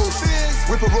whipping nose.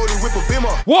 Whip a rollie, whip a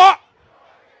bimmer. What?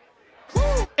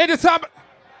 Anytime.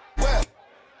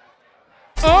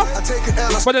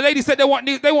 But the lady said they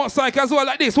want psych as well,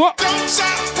 like this. What?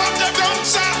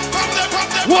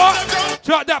 What?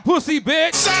 Drop that pussy,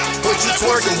 bitch. What you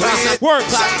twerking with? Work.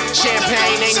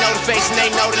 Champagne, they know the face and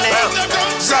they know the name.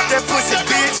 Drop that pussy,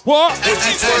 bitch. What? What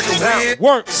you twerking with?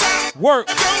 Work.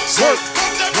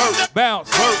 Bounce.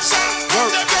 Work.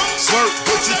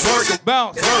 What you twerking?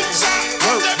 Bounce.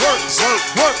 Work.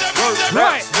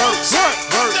 Right.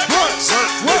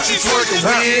 What you twerking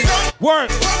with? Work.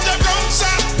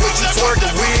 What you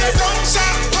twerking with?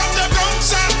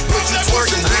 What you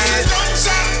twerking with?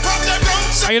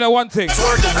 And you know one thing,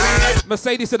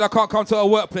 Mercedes said I can't come to her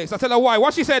workplace. I tell her why.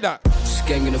 Why she said that?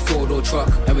 Gang in a 4-door truck,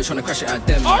 and we're trying to crash it at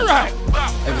them. Alright.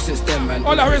 Ever since them, man.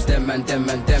 All there is them, man. I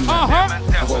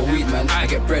got weed, man. I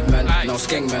get bread, man. Now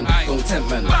skeng, man. Don't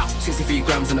tempt, man. 63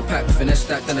 grams in a pack. Finesse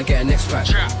that, then I get a next pack.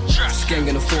 Gang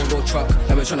in a 4-door truck,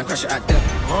 and we're trying to crash it at them.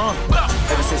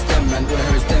 Ever since them, man. All I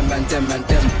hear is them, man. I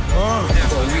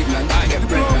got weed, man. I get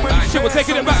bread, man. Shit, we're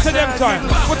taking it back to them time.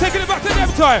 We're taking it back to them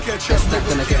time. That,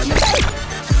 then I get a next pack.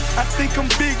 I think I'm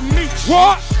Big Meech.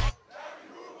 What?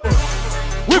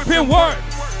 Whipping work.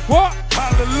 What?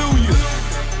 Hallelujah.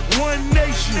 One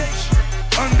nation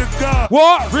under God.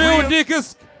 What? Real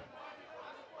niggas.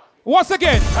 Once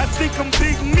again. I think I'm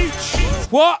Big Meech.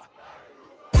 What?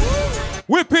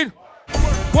 Whipping.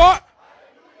 What?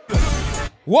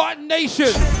 What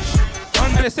nation?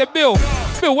 And they said, Bill,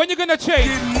 when you gonna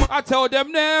change? I told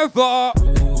them never.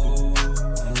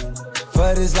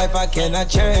 For this life I cannot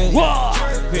change. What?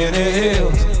 In the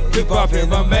hills, keep off in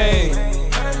my main.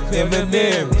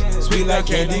 M&M's, sweet like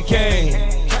candy cane.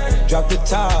 Drop the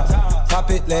top, pop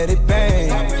it, let it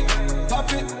bang.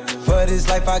 For this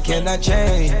life I cannot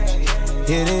change.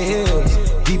 Hit the hills,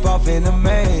 deep off in the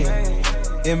main.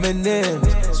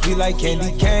 M&M's, sweet like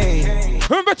candy cane.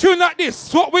 Remember tune like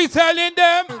this, what we telling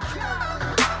them?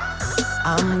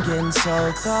 I'm getting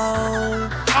so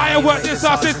cold. I ain't worked this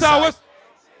out since I was.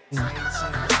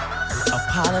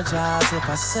 Apologize if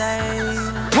I say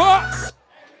what?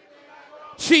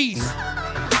 Cheese.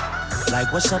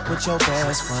 Like what's up with your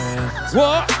best friend?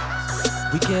 What?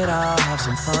 We could all have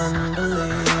some fun, believe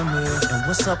me. And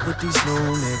what's up with these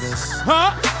new niggas?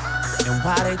 Huh? And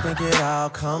why they think it all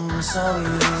comes so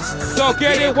easy? So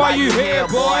get it while you here,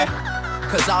 boy.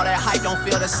 Cause all that hype don't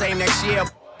feel the same next year.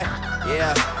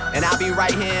 Yeah, and I'll be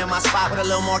right here in my spot with a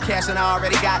little more cash than I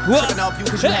already got. Tripping off you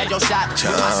cause you had your shot. With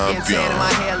my skin tan and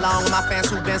my hair long, and my fans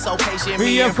who been so patient.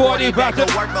 Me and 40 back to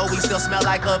work, but we still smell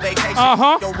like a vacation.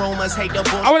 Your rumors hate the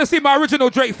boom. I want to see my original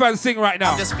Drake fans sing right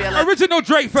now. Original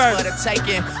Drake fans. For the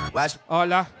taking.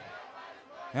 Hola.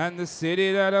 And the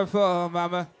city that I fall,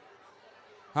 mama.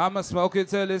 I'ma smoke it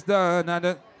till it's done.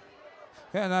 And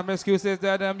I'm excuses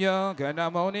that I'm young and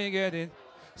I'm only getting.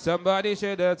 Somebody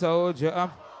should have told you I'm.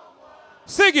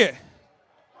 Sing it.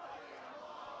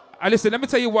 And listen, let me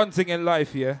tell you one thing in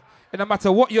life, yeah? And no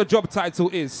matter what your job title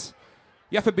is,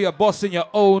 you have to be a boss in your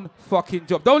own fucking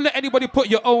job. Don't let anybody put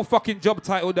your own fucking job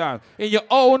title down. In your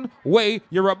own way,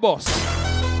 you're a boss.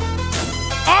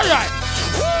 All right.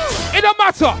 It don't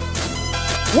matter.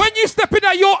 When you step in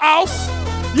at your house,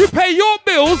 you pay your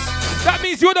bills, that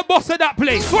means you're the boss of that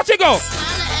place. Watch it go. Look,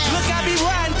 I be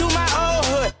riding through my old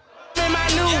hood. In my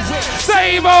new whip.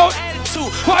 Same old.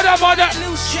 Put them on that.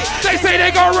 They say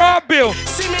they gon' rob Bill.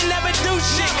 See me never do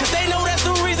shit, cause they know that's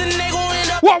the reason they gon'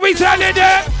 end up. What we telling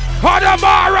them?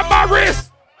 Hadamar on my wrist.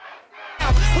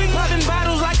 We popping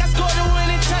bottles like I scored a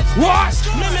winning touchdown. What?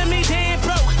 Remember me dead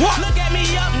broke. What? Look at me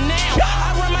up now.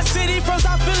 I run my city from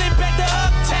South Philly back to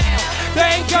uptown.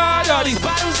 Thank God all these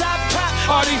bottles I pop,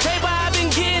 all these paper I've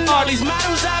been getting, all these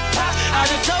models I pop. I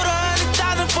just told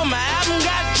her 100,000 for my album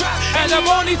got dropped. And I'm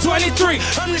only 23.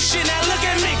 I'm the shit now. Look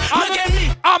at me. Look at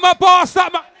me. I'm a boss.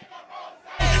 I'm a.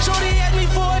 Shorty asked me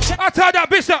for a check. I tell that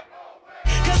bitch up.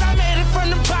 Cause I made it from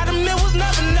the bottom. It was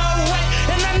never no way.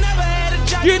 And I never had a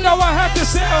job. You know I had to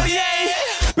sell. Yeah.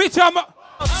 Bitch,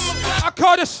 I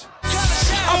call this.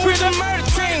 I'm in the murder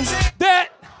team. That.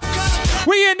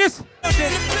 We in this.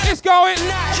 It's going.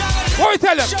 What we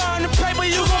tell them?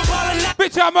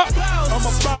 Bitch, I'm up.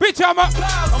 Bitch, I'm up.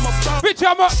 Bitch,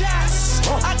 I'm up.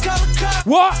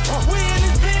 What?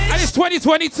 And it's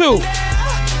 2022.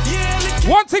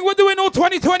 One thing we're doing all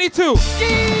 2022.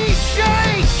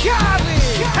 DJ Khaled.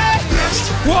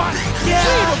 What?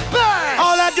 Yeah.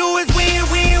 All I do is win,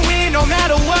 win, win, no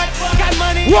matter what. Got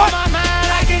money What? on my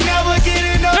mind, I can never get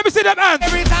enough. Let me see them hands.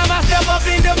 Every time I step up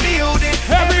in the building,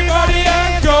 everybody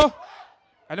hands go.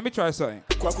 And let me try something.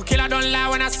 Killer don't lie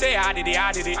when I say I did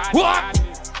it. What?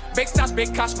 Big stars,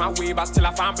 big cash my way, but still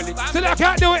I can't believe. Still I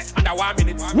can't do it. Under 1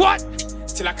 minute. What?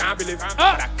 Still I can't believe. But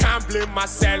I can't blame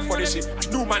myself for this shit. I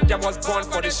knew man them was born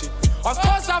for this shit. Of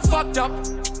course I fucked up.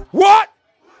 What?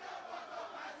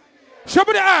 Show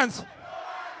me the hands.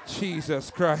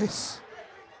 Jesus Christ.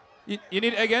 You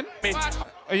need it again?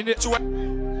 You need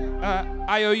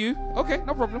IOU? Okay,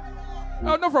 no problem.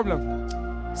 Oh, no problem.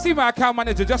 See my account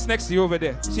manager just next to you over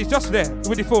there. She's just there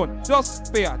with the phone.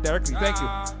 Just pay her directly. Thank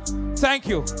you. Thank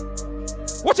you.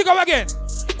 What you go again?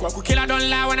 Killer don't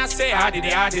lie when I say I did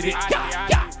it.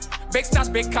 Big stars,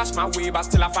 big cash my way, but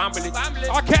still I can't believe.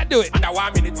 I can't do it. Under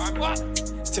 1 minute.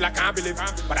 Still I can't believe.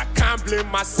 But I can't blame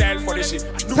myself for this shit.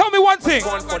 Tell me one thing.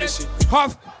 For this shit.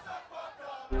 Half.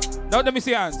 No, let me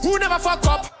see hands. Who never fuck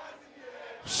up?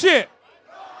 Shit.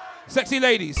 Sexy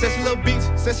ladies. Sexy little beach,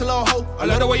 sexy little hoe. I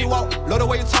love the way you walk, love the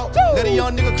way you talk. Let a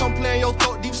young nigga come play in your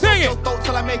throat, deep sing your throat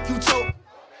till I make you choke.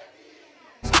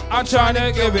 I'm trying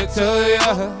to give it to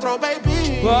you. Throw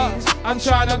baby. But I'm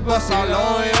trying to bust all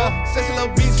on you. Sexy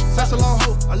little beach, sexy little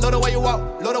hoe. I love the way you walk,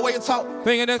 love the way you talk.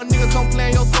 Thinking it. A nigga come play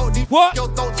in your throat, deep your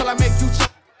throat till I make you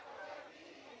choke.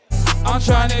 I'm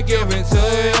trying to give it to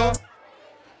you.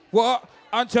 What?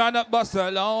 I'm trying to bust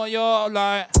all on you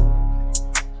like.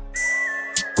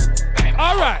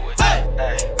 All right.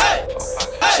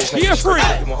 You're free.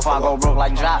 Before I go broke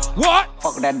like Jock. What?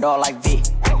 Fuck that dog like V.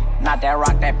 Not that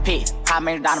rock, that pit. How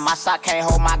many down in my sock can't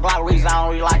hold my Glock? Reason I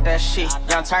don't really like that shit.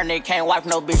 Young turn nigga can't wipe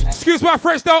no bitch. Excuse my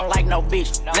French though. Don't like no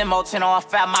bitch. Limo 10 on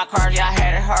fat, my car, yeah, I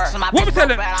had it hurt. So my what bitch we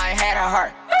telling? bad, I ain't had it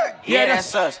hurt. Yeah,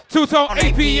 that's us. Two-tone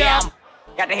APM.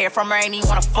 Got to hear from her, ain't even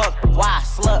wanna fuck. Why?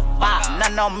 Slut, bop.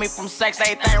 Nothing on me from sex,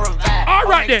 everything revived. All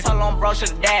right then. Tell on bro,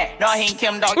 should've died. No, he ain't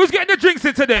Kim dog. Who's getting the drinks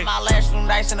in today? My last room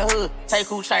nice in the hood. Take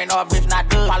who chain, no, a bitch not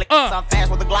good. Probably some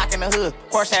fast with the Glock in the hood.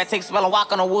 Course that take spell and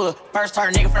walk on the wood. First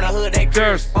turn nigga from the hood, they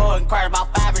curse. Boy, inquired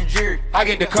about 5 and jury. I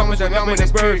get the comments that I'm in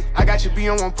this bird. I got your B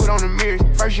on one, put on the mirrors.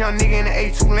 First young nigga in the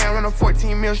A2 land, run a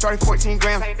 14 mil, started 14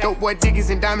 grams. Dope boy diggies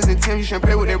and diamonds and Tim. You shouldn't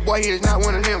play with that boy, he is not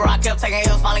one of them. Bro, I kept taking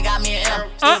L's, finally got me an M.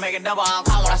 Still make a double, I don't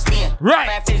call when I spin. Right.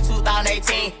 Fat 50,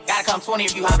 2018. Gotta come 20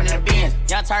 if you hopping in the bin.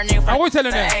 Young turn nigga from the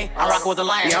A. I'm rocking with the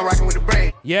Lions. Yeah, I'm rocking with the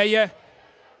braid. Yeah.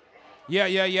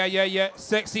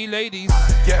 Sexy ladies.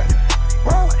 Yeah.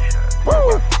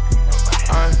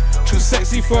 I'm too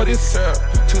sexy for this girl.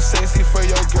 Too sexy for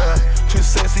your girl. Too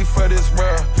sexy for this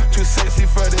world. Too sexy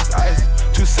for this ice.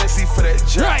 Too sexy for that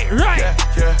jet. Right.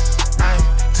 Yeah. I'm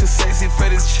too sexy for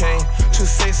this chain. Too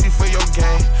sexy for your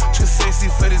game. Too sexy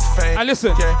for this fame. And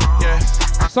listen. Yeah.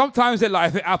 Sometimes in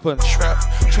life it happens.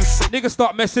 Niggas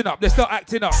start messing up. They start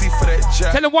acting up.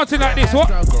 Tell them one thing like this. What?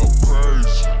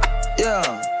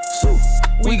 Yeah. So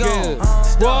we good.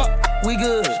 What? We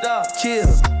good. Chill.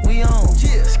 We on.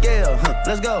 Scale.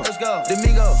 Let's go.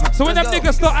 Domingo. So when them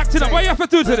niggas start acting up, what you have to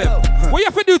do to them? What you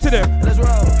have to do to them? Let's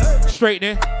roll.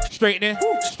 Straightening.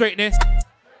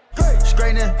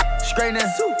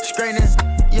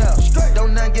 Yeah.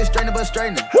 Don't not get straightening but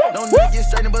straightening. Don't not get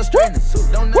straightening but straightening.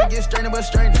 Don't not get straightening but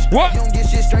straightening. What? You don't get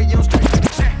shit straight, you don't straighten.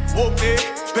 Whoop it.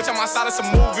 Bitch, I'm outside of some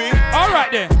movie. All right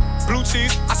then. Blue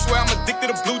cheese, I swear I'm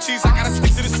addicted to blue cheese. I gotta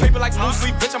stick to this paper like blue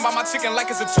sleep. Bitch, I'm by my chicken like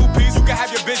it's a 2-piece. You can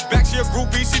have your bitch back, she a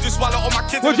groupie. She just swallow all my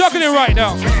kids. We're juggling right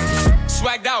now.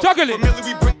 Swagged out. Juggling. Familiar,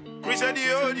 we bring.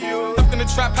 Left in the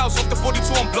trap house off the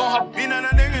 42, I'm blowing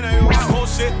her.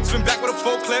 Bullshit, spin back with a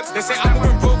full clip. They say I'm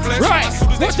moving real flex. Right.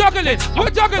 We're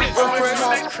juggling.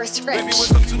 Chris Rich. Baby,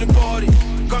 welcome to the party.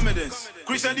 Come in this.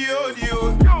 Chris and the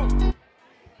audio.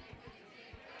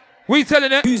 We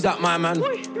telling it. Who's that, my man?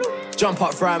 Jump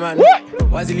up, fry man. What?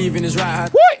 Why is he leaving his right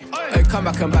hand? What? Hey, come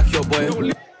back and back your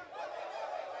boy.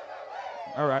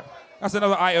 All right. That's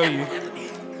another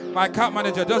IOU. My account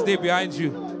manager just there behind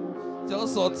you.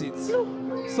 Just sort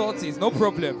it. No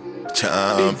problem.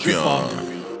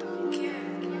 Champion.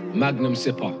 Magnum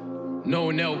sipper.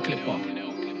 No nail clipper.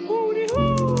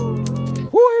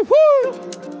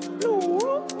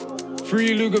 Free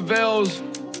Lugavels.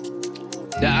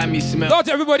 The Ami smell. Not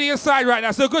everybody inside right now.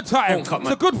 It's a good time. It's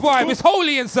a good vibe. It's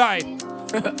holy inside.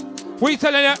 What are you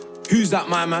telling her? Who's that,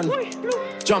 my man?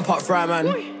 Jump up, fry man.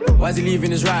 Why is he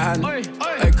leaving his right hand?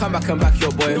 Hey, come back and back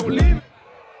your boy.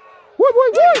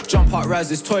 Jump up, rise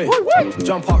this toy.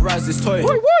 Jump up, rise this toy.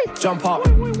 Jump up.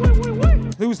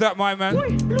 Who's that, my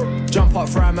man? Jump up,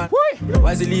 fry man.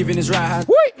 Why is he leaving his right hand?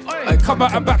 Hey, come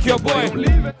back and back your boy.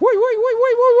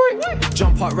 Wait.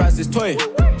 Jump up, rise this toy.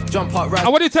 Jump up, rise.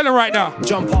 And what are you telling right now?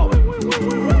 Jump up.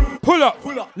 Pull up.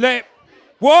 Let.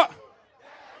 What?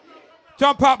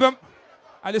 Jump up them.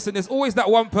 And listen, there's always that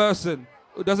one person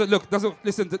who doesn't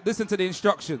listen to the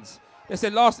instructions. They say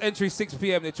last entry 6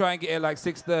 p.m. They try and get here like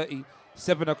 6:30,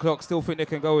 7 o'clock. Still think they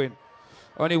can go in.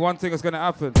 Only one thing is gonna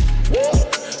happen.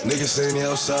 Niggas saying they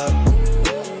outside.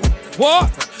 What?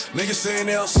 Niggas saying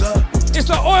they outside. It's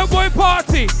an oil boy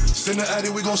party. Send the addy,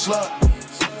 we gon' slide.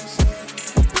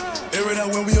 Air it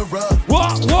out when we arrive.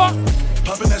 What?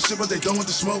 Popping that shit, but they don't want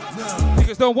the smoke.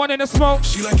 Niggas don't want in the smoke.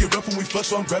 She like it rough when we fuck,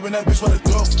 so I'm grabbing that bitch by the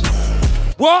throat.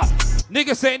 What?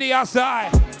 Niggas saying they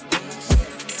outside.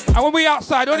 And when we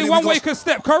outside, only one way you can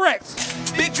step, correct?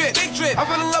 Big drip. I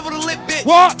fell in love with a lit bitch.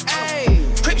 What?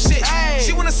 Ayy. Crip shit. Ayy.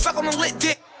 She wanna suck on a lit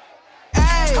dick.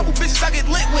 Ayy. Couple bitches I get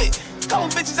lit with. Couple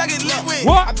bitches I get lit with.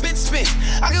 What? I been spit.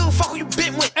 I give a fuck who you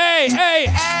been with. Hey.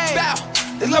 Bow.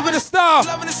 They loving the style.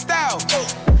 Loving the style.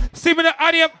 See me the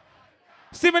adium.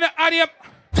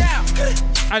 Down.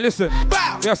 And listen,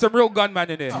 we have some real gunman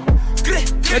in here.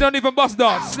 They don't even bust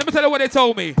dance. Let me tell you what they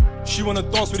told me. She wanna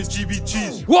dance with the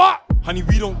GBGs. What? Honey,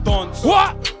 we don't dance.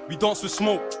 What? We dance with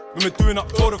smoke. When we're doing up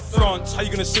Tour de France. How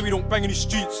you gonna say we don't bang in the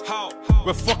streets? How?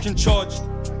 We're fucking charged.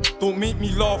 Don't make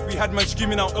me laugh. We had man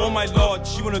screaming out, oh my lord.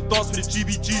 She wanna dance with the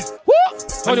GBGs.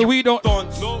 What? Honey, we don't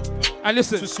dance. And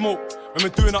listen. With smoke. When we're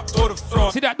doing up Tour de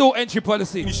France. See that door entry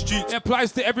policy? It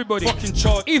applies to everybody. Fucking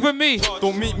charged. Even me.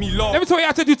 Don't make me laugh. Let me tell you what I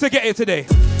had to do to get here today.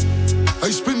 I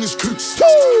spin this coupe.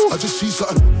 I just see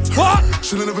something. What?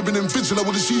 Should've never been invincible. I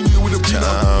would've seen you with a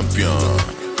champion.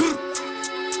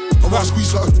 I wanna squeeze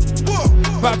something.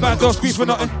 Bad man don't squeeze for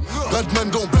nothing. Bad man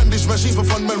don't brandish machine for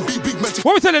fun, man. Big matic.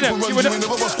 What we telling them?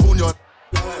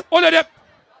 All of them.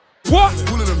 What?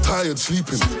 All of them tired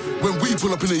sleeping. When we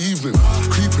pull up in the evening,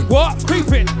 creeping. What?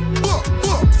 Creeping. What?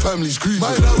 Family's grieving.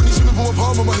 My dad when he's swimming for my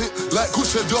palm on my hip. Like Kush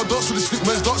said, y'all dance with the stick,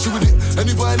 man's dancing with it.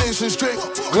 Any violation straight.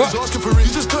 He's asking for it.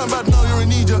 You just turn back now, you're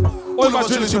in Egypt. All of my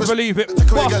children believe it.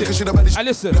 And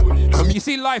listen, you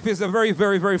see, life is a very,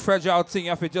 very, very fragile thing.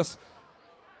 You have to just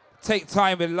take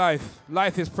time in life.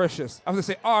 Life is precious. I have to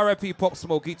say R.I.P. Pop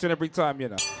Smoke each and every time, you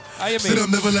know. How you mean? Sit up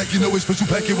never like you know it's special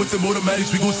packet with the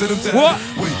automatics. We gon' set them down. What?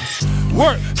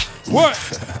 Work.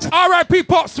 R.I.P.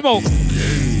 Pop Smoke.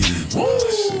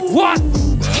 What?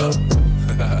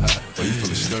 You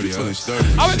feeling sturdy,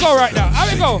 How we go right now? How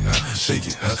we go? Shake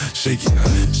it.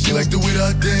 She like the way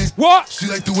that I dance. What? She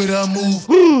like the way that I move.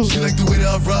 She like the way that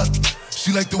I rock.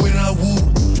 She like the way that I woo.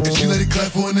 And she let it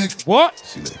clap for a nigga. What?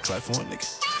 She let it clap for a nigga.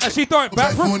 And she throw it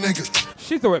back for a nigga.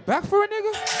 She throw it back for a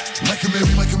nigga? Like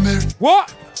a Mary.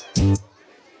 What?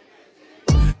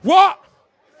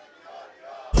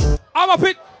 I'm up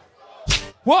it.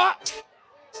 What?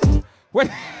 Wait.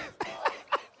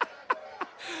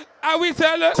 How we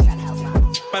tell her?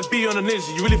 Man, be on a ninja.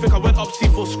 You really think I went up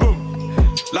C4 scrum?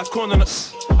 Like corn on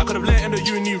it. I could have let in the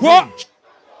uni room. What?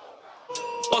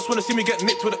 Boss wanna see me get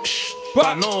nicked with a but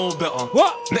I know better.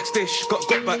 What? Next day, got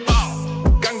back.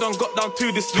 Gang done got down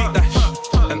to this week. That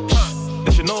and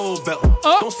they should know better.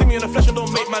 Don't see me in the flesh and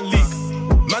don't make man leak.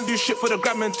 Man do shit for the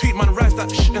gram and tweet. Man rise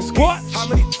that and ski. What? How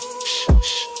many?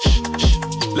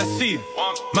 Let's see.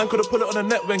 Man could've put it on the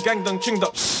net when gang done chinged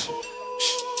up.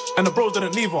 And the bros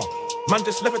didn't leave one. Man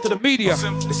just left it to the media.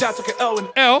 They say I took an L and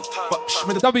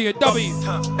but W.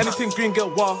 Anything green get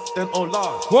wild, then oh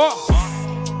lord. What?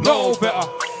 No better.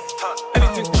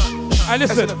 Anything. And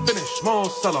listen,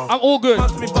 I'm all good.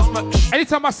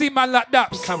 Anytime I see man like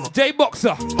that, J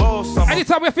Boxer.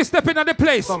 Anytime we have to step in on the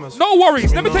place, no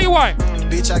worries. Let me tell you why.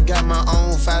 Bitch, I got my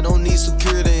own fight. Don't need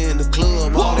security in the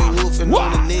club. All they woofing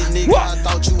on the net, nigga. I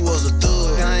thought you was a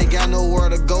thug. I ain't got nowhere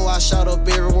to go. I shot up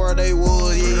everywhere they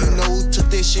was. Yeah, you know who took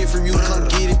this shit from you. Come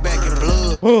get it back in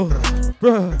blood.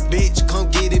 Bitch, come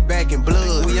get it back in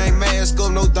blood. We ain't mask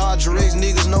up, no Dodger X.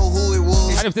 Niggas know who it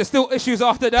was. And if there's still issues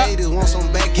after that, haters want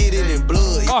some back, get it in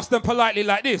blood. Ask them politely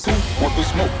like this. Who want the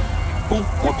smoke? Who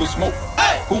want the smoke?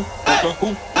 Who want the who?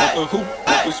 Want the who?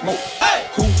 Want the smoke?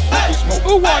 Who want the smoke?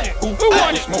 Who want it? Who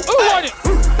want it? Who want it? Who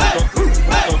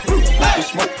want the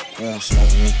smoke? Who want smoke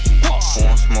with me? Who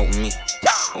want smoke with me?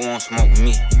 Who want smoke with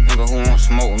me? Nigga, who want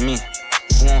smoke with me?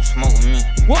 Who want smoke with me?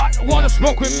 What? Wanna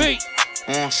smoke with me?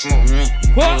 Who want smoke with me?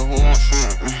 What? Nigga, who want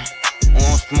smoke? Who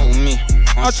want smoke with me?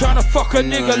 I'm tryna fuck a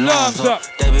nigga lungs up.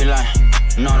 They be like,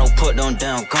 no, don't put them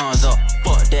damn guns up.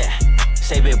 Fuck that.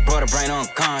 Say big brother, bring them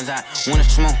guns out. When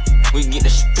it's smoke, we get the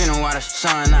spinning while the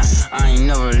sun out. I ain't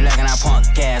never lacking, I pump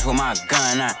gas with my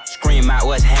gun out. Scream out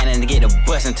what's happening to get the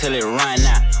bus until it run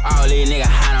out. All these niggas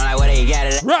hiding like what they got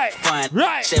it. Right, fun.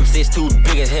 right. 7'6"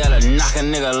 big as hell to knock a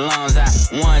nigga lungs out.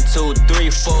 1, 2, 3,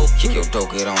 4. Kick your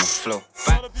dope, get on the floor.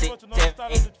 5, 6,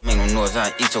 7, 8. Make no noise,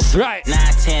 I eat your food. Right. 9,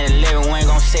 10, 11, we ain't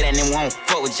gon' say that, then won't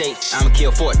fuck with Jake. I'ma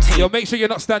kill 14. Yo, make sure you're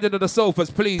not standing on the sofas,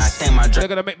 please. They're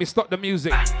gonna make me stop the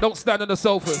music. Don't stand on the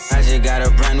sofas. I just got a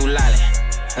brand new lolly.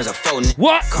 There's a phone.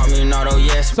 What? Call me an auto,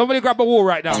 yes. Somebody grab a wall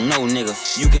right now. Oh, no,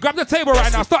 niggas. You can grab the table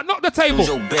right now. Start knock the table. Who's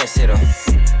your best hitter?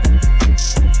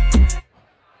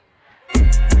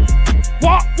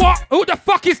 What? Who the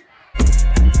fuck is?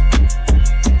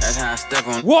 That's how I step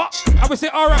on. What? I would say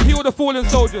R.I.P. all the fallen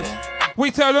soldiers. We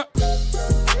tell her.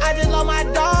 I I just love my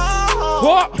dog.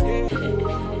 What?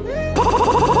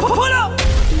 Pull up.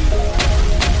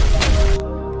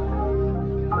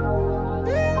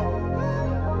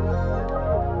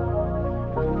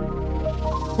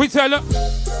 We tell her.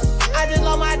 I just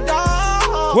love my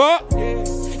dog. What?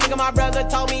 Nigga, my brother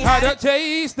told me how to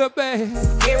chase the bag.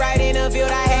 Get right in the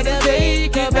field, I had to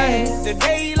make it back. The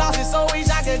day he lost it, so wish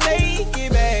I could take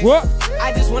it back. What?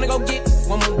 I just wanna go get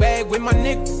one more bag with my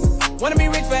nigga. Wanna be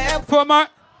rich forever. For my.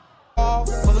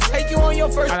 Will take you on your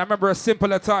first. And I remember a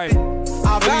simpler time.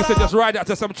 We used to just ride out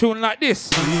to some tune like this.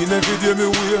 Every day me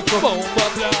wake up.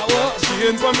 She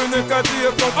ain't for me neck a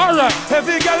take up. Alright.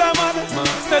 Every girl a mad.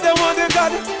 Say they want the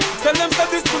God. Tell them say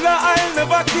this full of I'll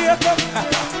never take up.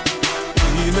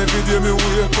 Every day me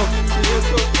wake up.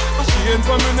 She ain't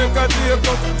for me neck a take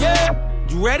up. Yeah.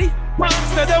 You ready?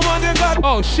 Say they want the God.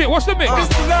 Oh shit, what's the mix? This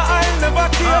full of I'll never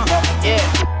take up.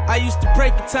 Yeah. I used to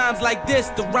pray for times like this,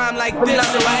 to rhyme like this,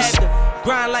 so I had to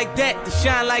grind like that, to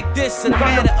shine like this. In a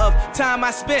matter of time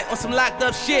I spent on some locked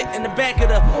up shit in the back of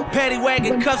the paddy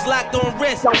wagon, cuffs locked on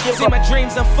wrist. See my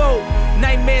dreams unfold,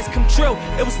 nightmares come true.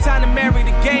 It was time to marry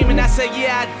the game, and I said,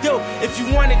 yeah, I do. If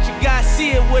you want it, you gotta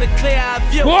see it with a clear eye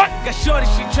view. What? Got shorty,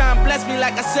 she try and bless me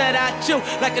like I said I chew.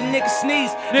 Like a nigga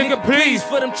sneeze. Nigga, please.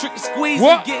 For them tricky squeeze,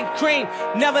 what? I'm getting cream.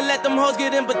 Never let them hoes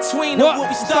get in between of what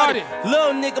we started.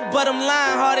 Little nigga, but I'm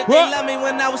lying hearted. They love me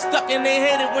when I was stuck and they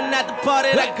hated when I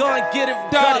departed. I go and get it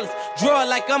regardless. Draw it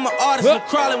like I'm an artist. I'm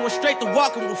crawling, went straight to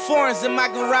walking with foreigns in my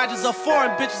garages. Are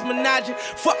foreign bitches menaging,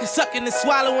 fucking sucking and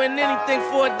swallowing anything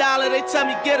for $1. They tell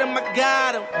me get him, I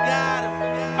got him.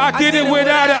 I did it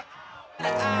without a.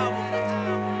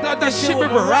 Not that shit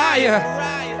with Mariah.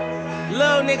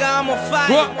 Little nigga, I'm on fire.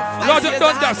 What? Lord,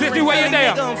 don't that. Sit you where you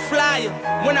there.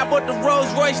 When I bought the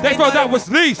Rolls Royce, they thought that was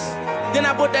lease. Then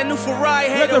I bought that new Ferrari.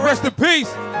 Let the rest in peace.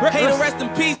 Rest in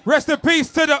peace. Rest in peace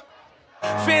to the.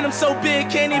 Phantom so big,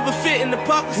 can't even fit in the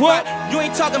parking spot. You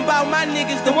ain't talking about my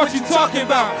niggas, then what you talking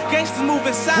about? Gangsters moving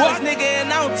silence, nigga,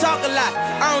 and I don't talk a lot.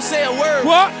 I don't say a word.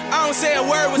 What? I don't say a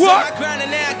word. What's on my grind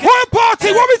and now I can't. What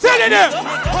party? What we telling them?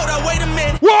 Hold on, wait a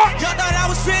minute. What? Y'all thought I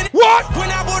was finished? What? When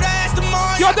I bought her ass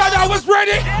tomorrow. Y'all thought I was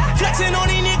ready? Flexing on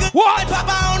these niggas. What? Like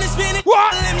Papa on the spinach.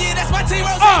 What? Yeah, that's my team.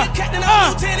 Captain,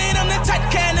 I'm lieutenant. I'm the type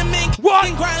can to mink.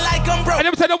 What? Grind like I'm broke. And let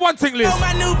me tell you one thing, Liz.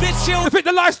 My new bitch, you think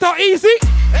the lifestyle easy?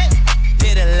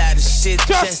 Did a lot of shit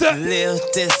just to live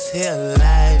this here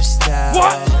lifestyle.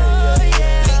 What?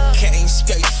 Came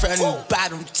straight from the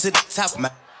bottom to the top.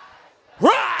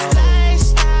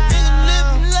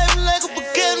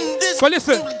 But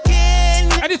listen,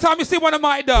 anytime you see one of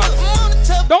my dogs,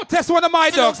 don't test one of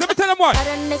my dogs. Let me tell them what. Let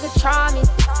a nigga try me.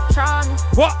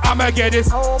 What? I'ma get this.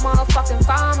 Whole motherfucking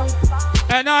family.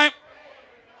 And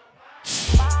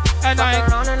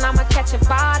I'ma catch a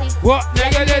body. What?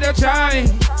 Nigga did a try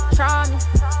me.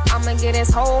 I'ma get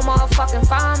his whole motherfucking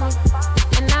family.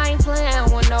 And I ain't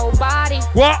playing with nobody.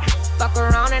 What? Fuck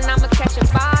around and I'ma catch a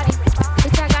body.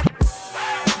 Bitch, I got.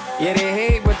 Yeah, they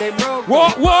hate, but they broke.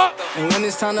 What? And when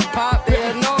it's time to pop, they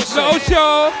have no show. No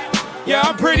show. Yeah,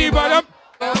 I'm pretty, but I'm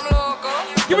loco.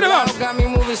 Give me the mouse. Got me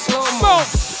moving slow mo.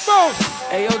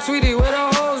 Hey, yo, Tweety, where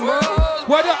the hoes, bro?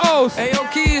 Where the hoes? Hey, yo,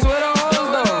 Keys, where the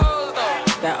hoes, though?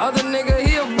 That other nigga,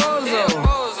 he a bozo.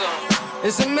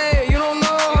 It's a mayor, you don't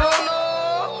know.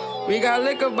 We got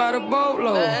liquor by the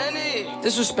boatload.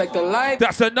 Disrespect the life.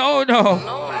 That's a no-no.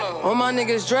 All my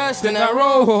niggas dressed in that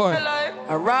road.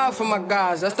 I ride for my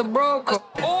guys, that's the bro code.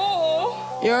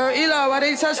 Yo, Eli, why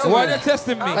they testing me? Why they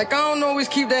testing me? Like, I don't always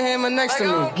keep that hammer next to me.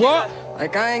 What?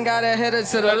 Like, I ain't got a header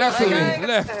to the left of me.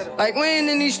 Left. Like, we ain't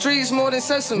in these streets more than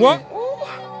sesame. What?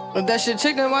 But that shit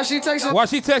chick, then why she texting? Why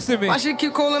she texting me? Why she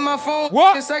keep calling my phone?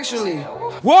 What? Sexually.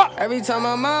 What? Every time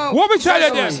I'm out. What we trying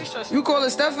to do? You call it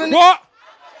Stephanie? What?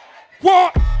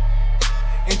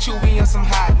 And you be on some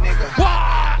hot nigga.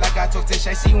 What? Like I told Tish,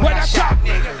 I see when I shot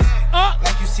niggas.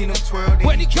 Like you seen them twirl,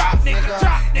 then he drop nigga.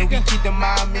 And we keep the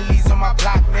mile millies on my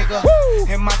block nigga.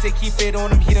 And Monte keep it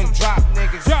on him, he done drop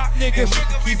niggas. And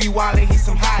he be wildin', he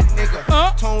some hot nigga.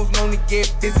 Tones known to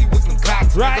get busy with some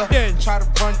Glocks nigga. Then. Try to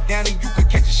run down and you could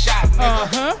catch a shot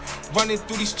nigga. Running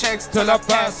through these checks till I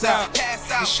pass out.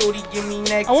 And shorty give me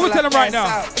neck till I tell him right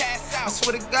now. I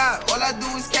swear to God, all I do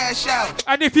is cash out.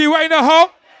 And if you ain't a hoe,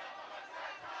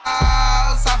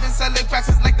 I've been selling cracks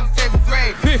since like the 5th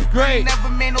grade. 5th grade. Never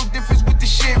made no difference with the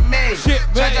shit made.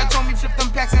 Jaja told me flip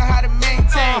them packs and how to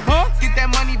maintain. Get that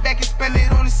money back and spend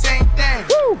it on the same thing.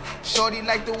 Shorty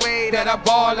like the way that I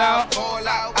ball out.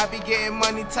 I be getting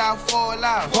money, time fall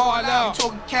out. You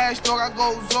talking cash, dog, I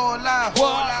go all out.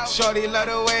 What? Shorty love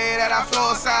the way that I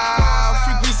flow out.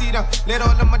 Free greasy though, let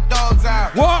all of my dogs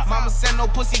out. What? Mama said no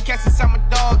pussy cats inside my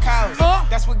dog house.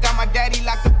 That's what got my daddy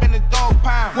locked up in the dog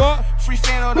pound. What? Free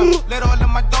fan on them, let all of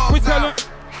my dogs out.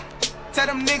 Tell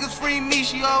them niggas free me,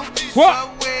 yo. What?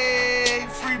 Subway,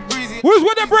 free breezy. Who's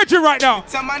with the bridging right now?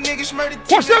 Tell my niggas murder.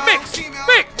 What's the mix?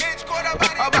 Mix. Bitch, caught up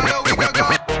about a week ago.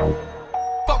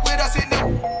 Fuck with us in the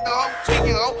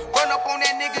tweaking, run up on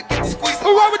that nigga, get the squeeze.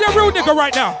 Who run with that real nigga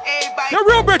right now? The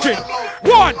real bridging.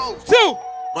 1, 2.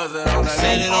 Said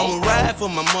that I'ma ride for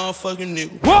my motherfucking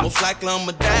nigga. What? Most likely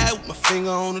I'ma die with my finger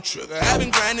on the trigger. I've been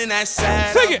grinding that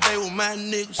side all day with my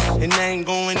niggas. And I ain't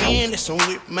going in, that's on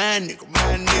with my nigga.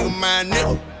 My nigga, my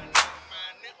nigga.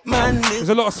 My nigga. There's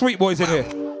a lot of sweet boys in here.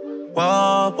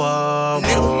 Whoa, whoa,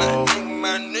 whoa.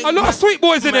 A lot of sweet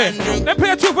boys in here. Let's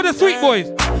play a tune for the sweet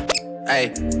boys.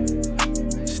 Hey.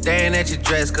 Staring at your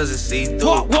dress cause it's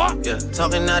see-through. What? Yeah,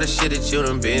 talking all the shit that you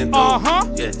done been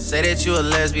through. Yeah, say that you a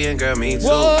lesbian, girl, me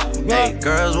too. Hey,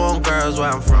 girls want girls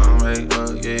where I'm from. Hey,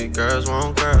 yeah, girls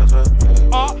want girls where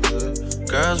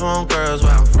girls want girls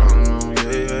where I'm from.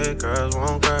 Yeah, girls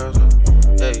want girls.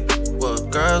 Hey, well,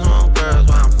 girls want girls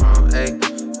where I'm from. Hey,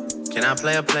 can I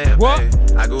play a player, babe?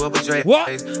 I grew up with Drake.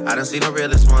 I done seen the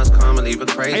realest ones come and leave it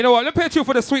crazy. Hey, you know what? Let's play a tune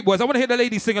for the sweet boys. I want to hear the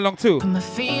ladies sing along too. Put my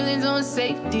feelings on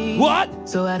safety. What?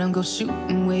 So I don't go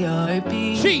shooting where your heart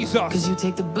beats. Jesus. Cause you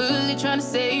take the bullet trying to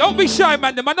save Don't be shy,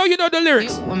 man. I know you know the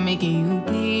lyrics. I'm making you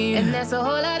bleed. And that's a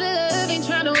whole lot of love, ain't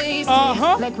trying to waste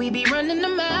it. Like we be running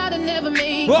them out and never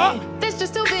make it. That's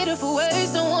just too bitter for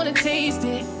words, don't wanna taste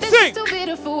it. That's just too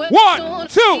bitter for words, 1,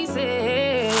 2.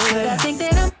 But I think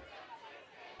that I'm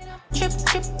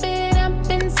tripping, I've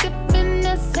been sipping,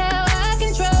 that's how I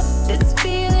control this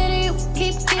feeling you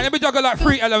keep. And let me juggle like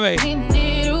 3 LMA.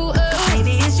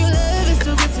 Maybe it's your love, it's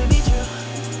too good to be true.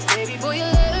 Baby boy, your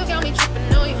love got me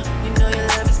tripping on you. You know your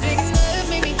love is big enough,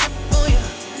 make me trip on you.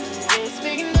 Yeah, it's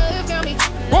big enough, got me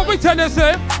tripping on you. What we tell us,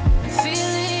 eh?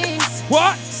 Feelings.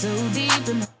 What? So deep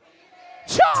in my.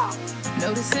 Cha!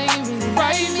 No, this ain't really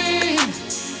right me.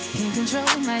 Can't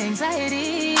control my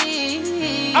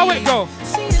anxiety. How it go?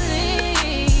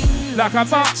 Feeling like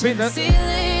I'm up in the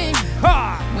ceiling.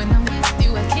 Ha! When I'm with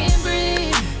you, I can't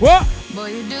breathe. What? Boy,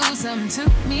 you do something to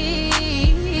me.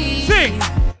 Sing.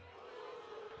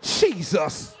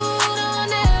 Jesus. I'll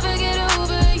never get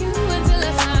over you until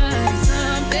I find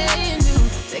something new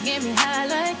that get me high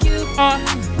like you.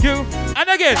 You. And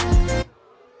again.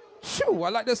 Shoo, I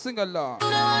like this sing along.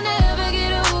 I'll never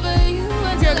get over you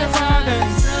until I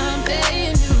find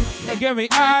something new that get me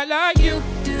high like you.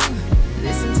 Do.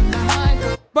 Listen to my heart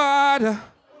go. Bad.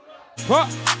 What?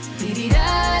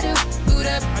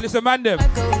 And listen, man, them.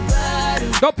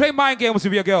 Don't play mind games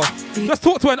with your girl. Just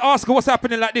talk to her and ask her what's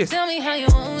happening like this. Tell me how you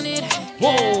want it.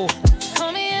 Whoa.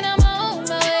 Call me and I'm on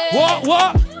my way.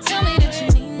 What? Tell me that you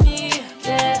need me.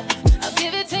 Yeah. I'll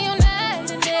give it to you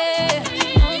night and day.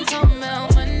 I'm talking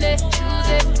about Monday,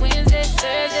 Tuesday, Wednesday,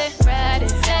 Thursday, Friday,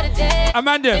 Saturday.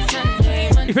 Amanda,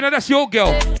 if you know that's your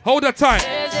girl, hold her tight.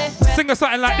 Sing her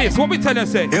something like this. What we tell her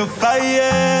say? If I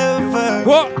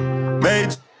ever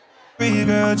made you,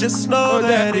 girl, just know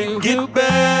that it get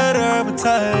better over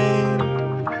time.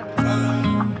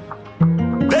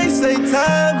 They say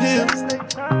time heals.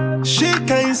 She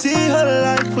can't see her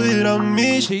life without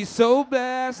me. She's so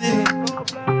blessed.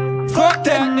 Fuck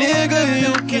that nigga,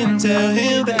 you can tell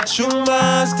him that you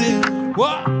mine still.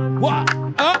 What?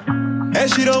 And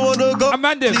she don't wanna go.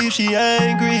 Amanda, she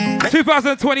angry.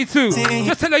 2022.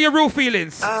 Just tell her your real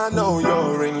feelings. I know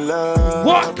you're in love.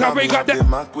 What? Come bring up the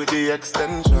Mac with the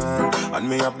extension, and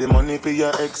me have the money for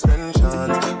your extensions.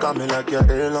 Got me like your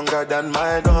hair longer than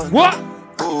my gun. What?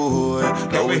 Ooh,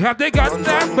 yeah, we have the gun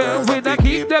that, but we don't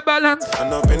keep the balance.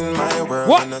 And up in my world,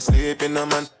 what? And I sleep in a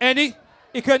man. Any?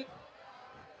 You can.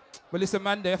 But listen,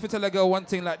 man, they have to tell a girl one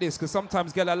thing like this, because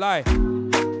sometimes girl a lie.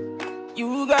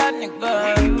 You got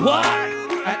niggas. What?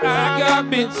 And I got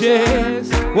bitches.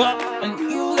 What? And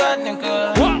you got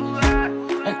niggas. What?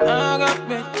 And I got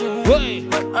bitches. Wait.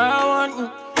 But I want you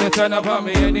to turn up on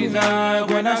me anytime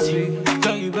when I see.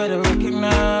 So you better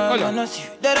recognize when I see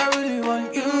that I really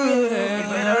want you. You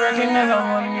better recognize I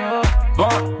want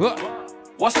you. What?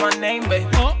 What's my name, baby?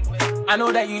 I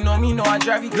know that you know me, know I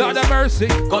drive you crazy. Lord have mercy.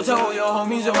 Go tell all your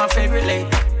homies you're my favorite lady.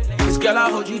 Cause girl, I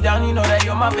hold you down, you know that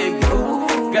you're my baby. Ooh.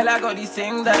 Girl, I got these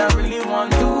things that I really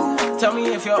want to. Tell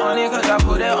me if you're on it, cause I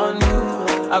put it on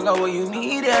you. I got what you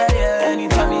need, yeah.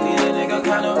 Anytime you need a nigga,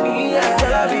 count on me, yeah.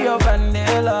 Girl, I be your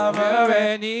bandit lover.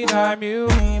 Anytime you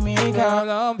need me, me,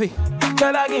 girl.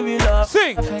 Girl, I give you love.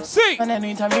 Sing. And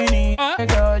anytime you need,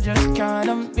 girl, just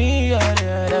can't be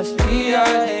there. That's me, girl,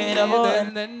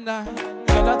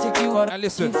 I take you out. And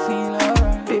listen, you feel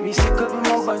alright. Baby, sick of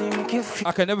my body, make you feel.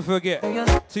 I can never forget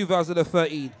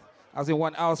 2013. I was in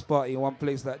one house party in one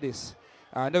place like this.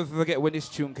 I never forget when this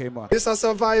tune came on. It's a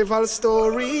survival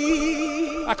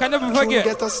story. I can never forget.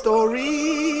 Get a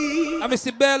story. I miss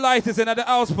the bare lighters in at the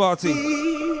house party.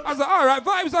 I was like, all right,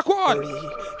 vibes are on.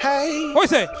 Hey, what you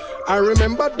say? I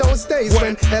remember those days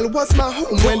when hell was my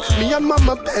home. When me and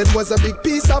mama bed was a big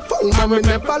piece of foam. And me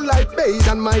never like bathe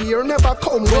and my ear never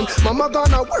come. When mama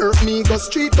gonna work me, go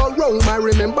street or roam. I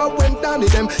remember when Danny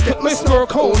them get me snow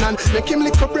cone and make him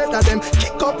lick a bread of them,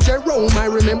 kick up Jerome. I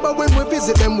remember when we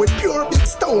visit them with pure big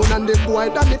stone. And the boy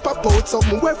Danny pop out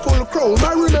something with full chrome.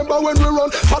 I remember when we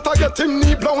run, but I get him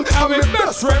knee blown. And my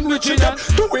best friend Richie get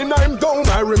doing I'm down.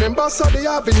 I remember Sunday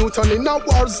Avenue turning a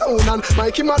war zone. And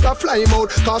Mikey mother fly him out,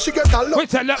 cause she get a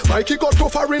look. Mikey got to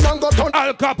foreign and got on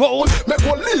Al Capone. Make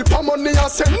one leap of money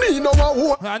and send me no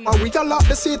one. And we all lock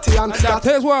the city and that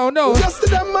is well known.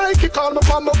 Yesterday Mikey called me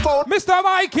from my phone. Mr.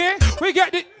 Mikey, we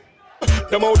get it.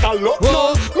 Them out of luck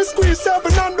now. Me squeeze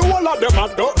 7 and the whole of them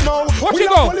I don't know. What you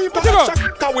go?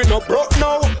 Cause we no broke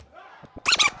now.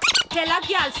 Tell a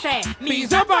girl say,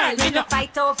 me's a ball, me no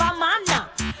fight over man.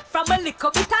 From a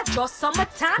little bit of just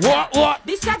summertime. What?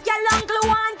 This a girl angle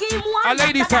one game one. A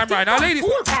ladies time, right? A ladies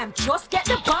time. Just get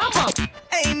the bomb up.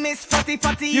 Hey, Miss Fatty,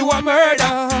 you a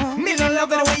murder. Me no love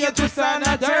the way you twist and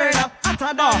a turn up.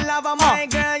 Hotter than lava, my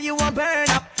girl, you a burn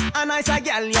up. A nice a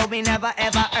girl you be never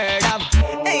ever heard of.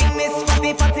 Hey, Miss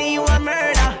Fatty, you a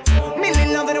murder. Me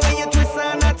love the way you twist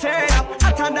and a turn up.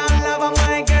 Hotter than lava,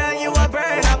 my girl, you a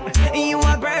burn up. You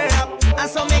a burn up. And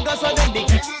so me go so the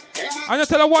dick. I'm gonna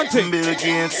tell her one thing. Bill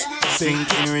Gates,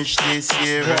 sinking rich this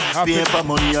year. Paper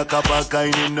money, a cup of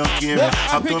kind in no care.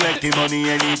 Have to make the money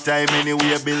anytime,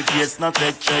 anywhere. Bill Gates not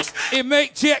take check. It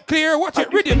make check clear. Watch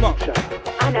it, read it, man.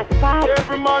 And a spot.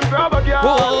 Every man grab a girl.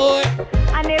 Boy.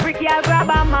 And every girl grab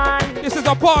a man. This is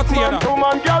a party, you know. Two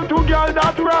man, girl, two girl,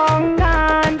 that's wrong.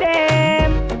 And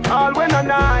them. All when a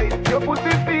night, your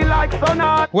pussy feel like sun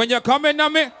out. When you're coming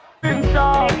on me. Make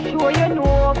sure you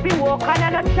know be walking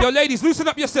and a yo, ladies, loosen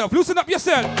up yourself. Loosen up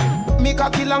yourself. Me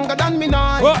cocky longer than me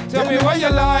knife. What? Tell me what you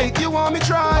like. You want me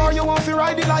try or you want to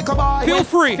ride it like a bike? Feel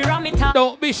free.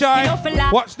 Don't be shy.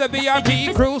 Watch the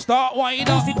VIP crew start winding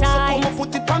up. So come and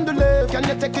put it on the left. Can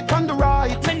you take it on the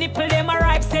right? My nipple them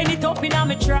arrive, send it up in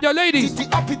my trap. Yo, ladies. The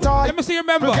appetite. Let me see you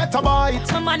remember. Get a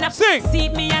bite. My man have sing. See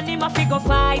me and him a figure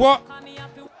fight. What?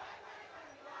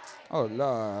 Oh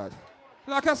Lord.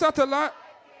 Like I said a lot.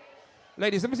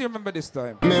 Ladies, let me see you remember this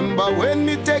time. Remember when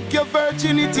me take your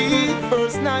virginity,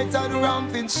 first night at the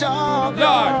ramping shop.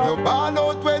 Lord. You ball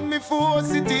out when me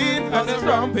force it in, and the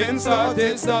ramping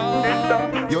started.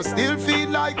 You still feel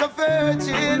like a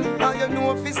virgin, and you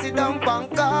know if you sit down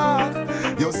Bangkok.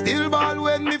 You still ball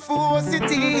when me force it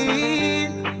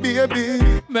in,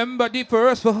 baby. Remember the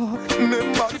first fuck.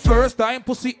 Remember the first time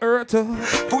pussy hurt.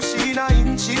 Push in a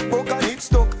inch, it broke and it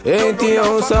stuck. Ain't the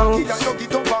old song.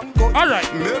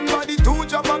 Alright. Remember the 2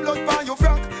 drop of blood by your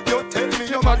frack. You tell me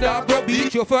your mother go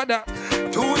beat you for that.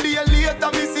 2 days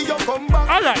later me see you come back.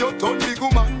 Alright. You turn big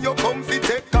woman, you come fi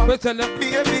take off.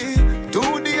 Baby,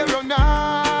 2 days run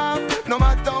off. No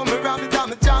matter how me ram it,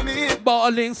 I'm jamming.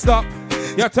 Balling stop.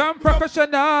 You turn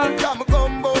professional. I'm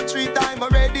combo 3 times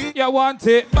already. You want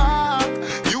it back.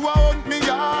 You want me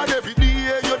yard every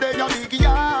day. You there a big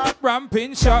yard.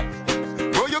 Ramping shot.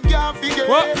 Oh, you can't forget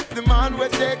what? The man will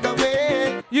take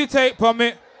away. You take from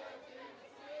it.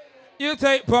 You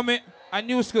take from it. A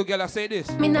new school girl, I say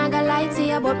this. Me not gonna lie to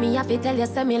you, but me have to tell you,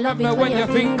 say me love it when you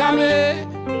finger me.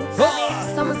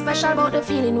 Something special about the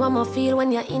feeling one more feel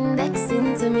when you're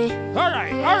indexing to me.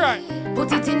 Alright, alright.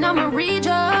 Put it in my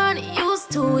region.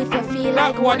 Used to if you feel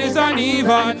like one is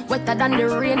uneven. Wetter than the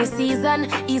rainy season.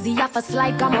 Easy off a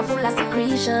slide, come a full of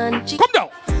secretion. Come down.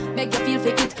 Make you feel for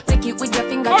it. Take it with your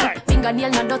finger. Right.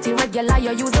 Fingernail not dirty, regular.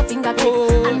 You use a finger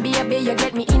clip. And baby, you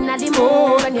get me in the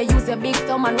mood. When you use your big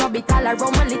thumb and rub it all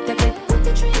around my little bit. Put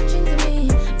the trench into me.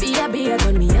 Baby,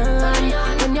 turn me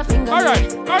on. When your finger.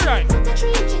 Alright, alright.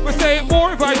 We say it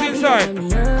more if I inside.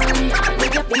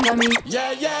 With your finger me.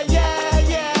 Yeah, yeah, yeah,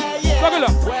 yeah, yeah. Double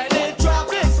up. When it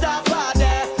drop, it stop out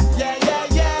there. Yeah, yeah,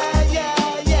 yeah,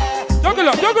 yeah, yeah. Double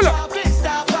up, double up.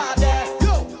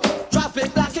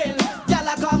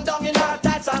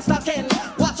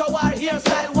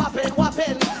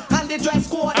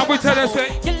 And we tell us,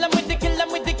 say, kill them with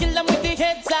the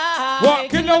heads up. What?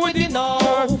 Kill them with the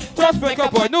no. Just Respect a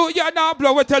boy. No, you're not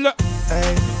blow it. Tell her.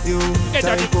 Hey, you.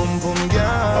 Tight boom boom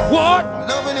girl. What?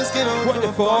 Loving the skin out. What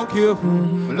the fuck you?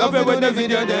 Love it when the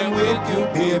video then with you.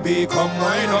 Baby, come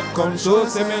wind up, come show,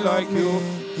 say me like you.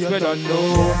 You don't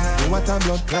know what a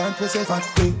blood clot we say fat.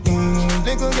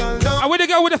 Little girl down. I want to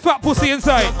go with the fat pussy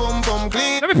inside.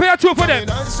 Let me play a tune for them.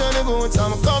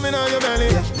 I'm coming on your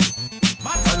belly.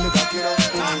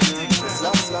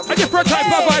 I just front type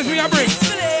Papa as me I bring.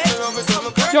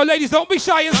 Yo, ladies, don't be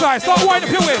shy inside. Start winding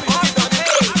up your way.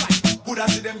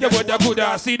 Yeah, but the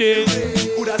Buddha see them.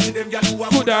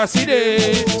 Buddha see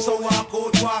them. So walk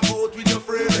out with your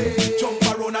friend. Jump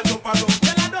around and jump around.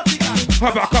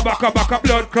 Back up,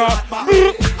 blood clot.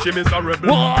 She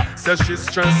miserable, says she's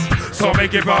stressed, so me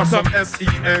give her some sex.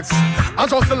 I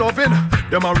just loving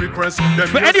them a request.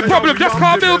 But any problem, just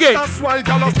call Bill Gates. That's why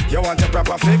you want a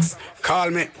proper fix?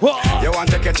 Call me. You want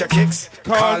to catch your kicks?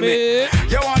 Call me.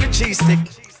 You want the cheese stick?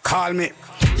 Call me.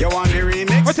 You want the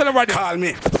remix? What's the right? Call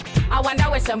me. I wonder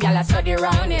where some gyal study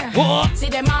round here. What? See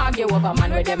them argue over man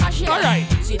where them a share. Alright.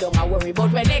 See don't a worry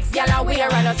about when next gyal a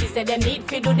wear. And us say them need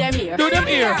fi do them here. Do them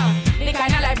here. The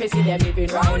kind of life me see them living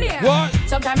round here. What?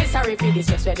 Sometimes it's sorry for this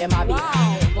where them a be.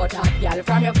 But hot gyal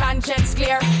from your conscience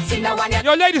clear. See now one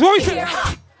Yo, ladies, what we say?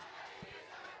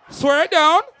 Swear it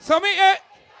down. Some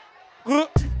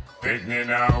Pick me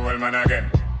now, old man again.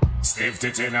 Stiff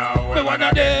titty now, old the man one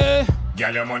again. day.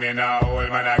 Get your money now, old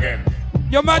man again.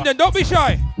 Yo, man, then don't be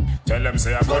shy. Tell them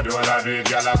say I go do all I do it,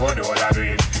 girl I go do all I do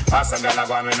it. Pass some girl I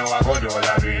go me know I go do all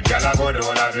I do it, girl I go do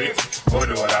all I do it, go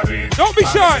do all I do it. Don't be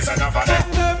shy.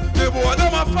 The boy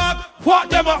them a fag. What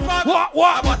them a fag?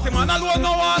 What? But him man alone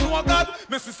no one know God.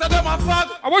 Me sister them a fag.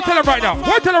 I won't tell her right now.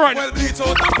 Won't tell her right now. Well bleach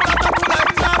out them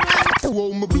like that.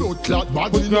 Oh, my blood clot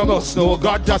bad. We go so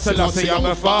God just tell us say I'm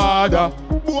a father.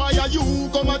 Why are you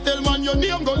come and tell man your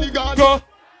name go God? Go.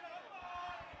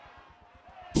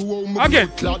 Again.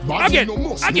 God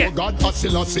I say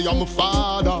I'm a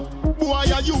father. Why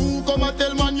are you come and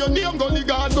tell man your name go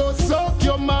God? Go suck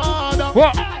your mother.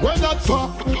 What? Where that for?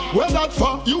 Where that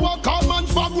for? You a call man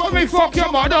fuck when me fuck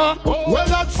your mother. Where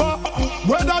that for?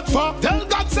 Where that for? Tell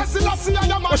God say I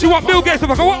am a. What she want Bill Gates to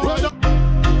fuck what?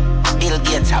 Bill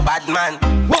Gates a bad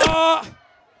man. What?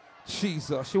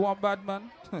 Jesus, she want bad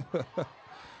man?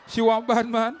 She want bad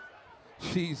man?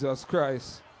 Jesus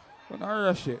Christ. When I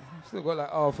rush it, still got like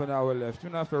half an hour left. You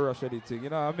don't have to rush anything, you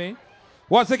know what I mean?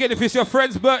 Once again, if it's your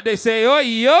friend's birthday, say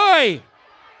oi oi.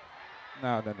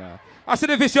 No. I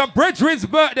said if it's your brethren's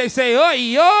birthday, say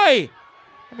oi oi.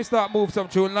 Let me start move some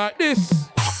tune like this.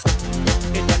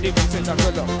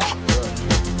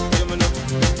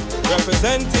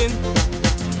 Representing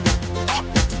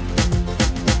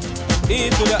E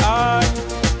to the I,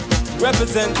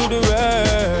 represent to the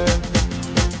world.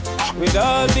 With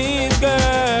all these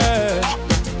girls,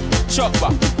 chopper,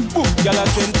 boom, y'all a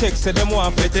send text, say them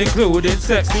want fit included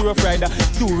sex. The rough rider,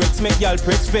 Durex, make y'all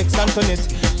press vex. Antoinette,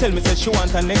 tell me say she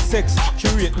want her next sex. She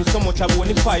rate me so much I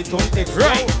won't fight on X.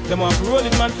 Right, them want to roll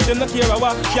it man, them not care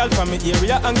what. Y'all from the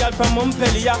area and y'all from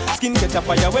Montpellier. Skin catch a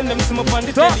fire when them see me on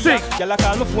the telly. Y'all a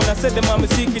call my phone and say them want me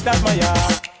secret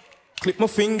admire. Click my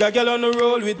finger, girl on the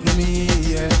roll with me,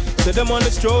 yeah. Say them on the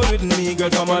stroll with me,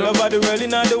 girl from all over the world in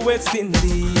the West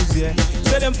Indies, yeah.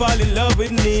 Say them fall in love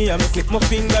with me, I'm click my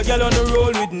finger, girl on the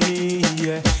roll with me,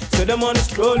 yeah. Say them on the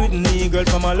stroll with me, girl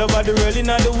from all over the world in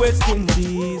the West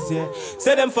Indies, yeah.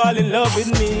 Say them fall in love with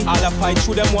me, all I fight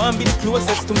through them want be the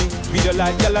closest to me. Video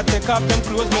like girl I take off them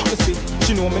clothes make me see.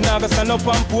 She know me now go stand up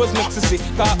and pose make me see.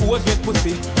 Cause who's with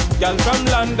pussy. Girl from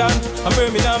London and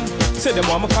Birmingham, say them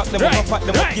want me cock them, want me fat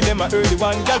them up, give them a early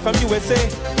one. Girl from USA,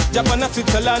 Japan and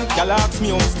Switzerland, girl ask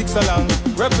me how me sticks along.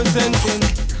 Representing,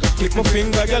 click my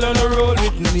finger, girl on the road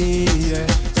with me, yeah.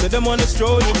 Say them on the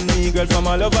stroll with me, girl from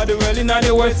all over the world in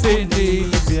the West Indies,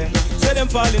 yeah. Say them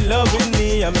fall in love with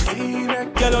me, I'm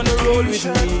girl on the road with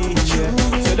me, yeah.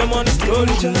 Say them on the stroll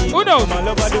with me. Who knows? From all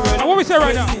over the world. What we say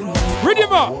right now? Read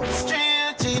him up.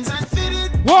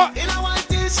 What?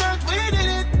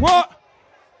 What?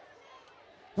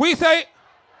 We say,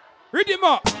 read him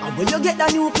up. And when you get the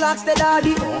new clocks, the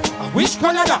daddy. Which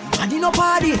color that? And in no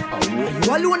party. And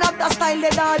you alone have the style, the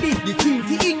daddy. The queen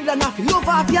for England, have love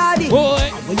of yardy.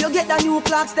 And when you get the new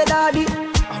clocks, the daddy.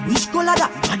 And which color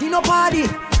that? And in no party.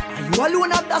 And you alone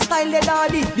have the style, the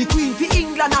daddy. The queen for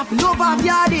England, have love of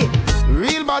yardy.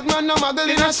 Real bad man, no muggle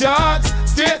in a shorts.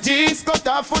 Straight jeans, cut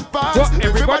off footpaths.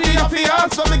 Everybody have the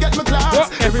arms when me get my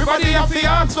clocks. Everybody have the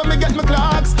arms when me get my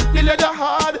clocks. The leather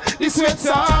hard, the sweat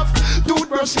soft.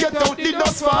 Toothbrush get out the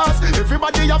dust fast.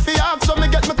 Everybody have the arms when me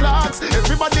get my clocks.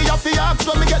 Everybody have the arms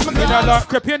when me get my clocks.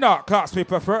 Crep you not, clocks we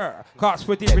prefer. Clocks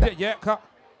for the yeah, clock.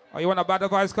 Oh, you want a bad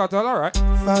advice cartel? All right.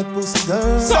 Fat pussy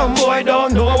girl. Some boy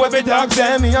don't know where we talk,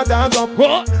 say me a dog up.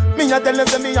 What? Me a tell you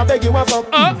say me a beg you a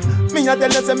fuck. Me a tell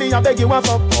you say me a beg you a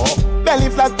fuck. Belly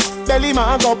flat, belly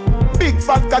mark up. Big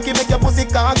fat cocky make your pussy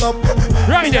cock up.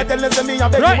 Right then. Tell you say me a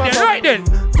beg you a fuck. Right then.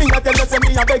 Me a tell you say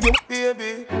me a beg you.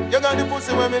 Baby, you got the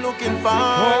pussy where me looking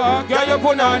for. Girl, you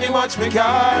punani watch me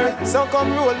car. So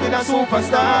come roll with a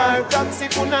superstar. Taxi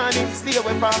punani, stay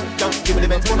away from. Give me the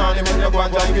Benz punani, make me go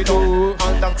and drive it out.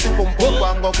 And taxi pum pum go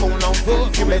and go cool now.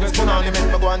 Give me the Benz punani,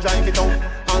 make me go and drive it out.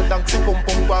 And taxi pum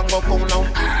pum go and go cool now.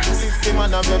 50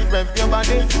 man a rev your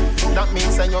body. That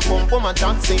means that you pum pum a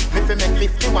taxi. Me fi make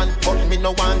 51, but me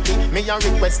no want it. Me a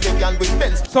request the girl with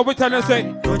Benz. So we tell you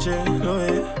say.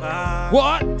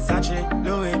 What? Sachi,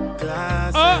 Louis,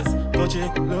 glasses. Gucci,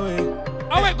 Louis.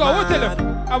 I will go. What tell him?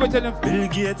 I will tell him. Bill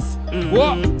Gates.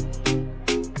 What?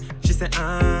 She said,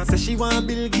 say she want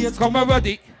Bill Gates. Come over,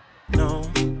 Dick. No.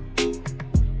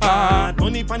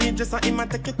 Money pan just him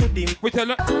and take it to him. We tell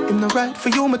him. Him not right for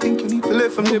you, I think you need to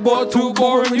live from the boy too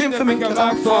boring. Him for make you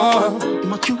laugh for.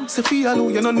 My cute say feel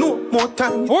you know no more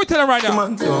time. What we tell him right now?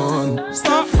 Come on,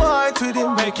 stop fight with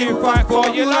him, make him fight for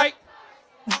you like.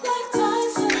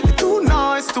 Too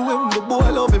nice to him, the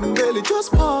boy love him barely,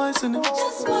 just poison him.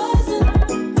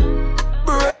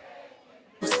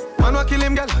 Man wa kill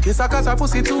him, girl, I guess I cause her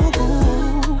pussy too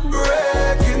good.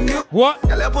 Breaking news. What?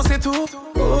 Girl, her pussy too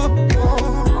good.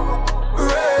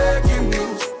 Breaking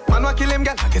news. Man wa kill him,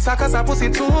 girl, I guess I cause her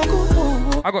pussy too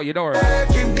good. I got you, don't worry.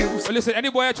 Well, listen, any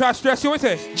boy try to stress you, what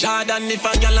say? Jordan, if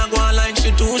a girl a go online,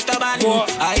 she too stubborn.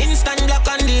 I instant block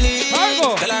and delete.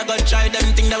 Girl, I go try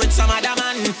them thing that with some other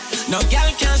man. No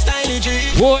girl can style it.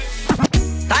 What?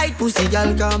 Tight pussy,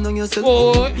 girl, calm down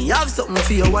yourself. Me have something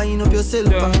for you, wind up yourself.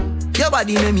 Your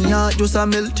body make me heart just a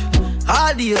melt.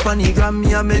 All the up on the gram,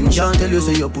 me a mention. Tell you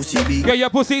say your pussy big. Yeah, your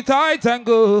pussy tight and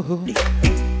good.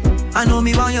 I know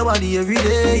me want your body every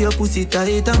day. Your pussy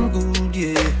tight and good,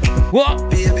 yeah. What?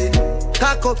 Baby,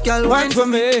 cock up, girl, wine for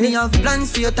me. Me have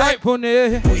plans for your type.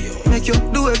 Make you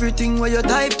do everything where you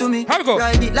type to me.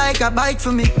 Ride it like a bike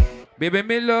for me. Baby,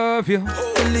 me love you.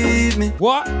 Believe me.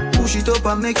 What? Push it up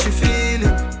and make you feel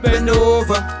it. Bend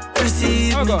over,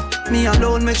 receive me. Me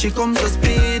alone make you come so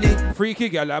speedy. Freaky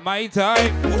girl at my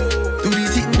time. Do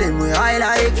these things them way I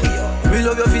like. We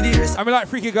love you for the rest. I mean like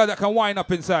freaky girl that can wind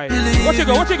up inside. Watch it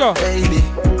go, watch it go. Baby.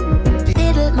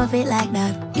 Fiddle my feet like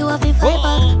that. You have to fight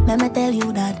back. Let me tell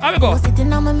you that. Have we go.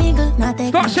 Sitting on my mingle, not take.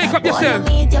 Start shake up yourself.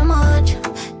 Boy, you need your much.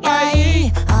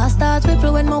 Aye. I start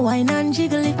ripple when my wine and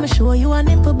jiggle. If me show you a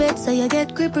nipple bed, so you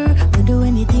get gripper. You do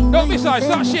anything. Don't be shy.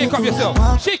 Start shake up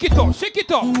yourself. Shake it up. Shake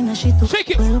it up.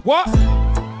 Shake it. What?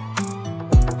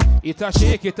 It a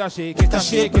shake. It a shake. It a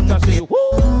shake. It a shake. Woo.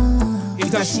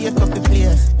 It a shake up the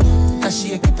place.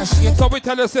 So we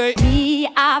tell you say we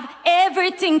have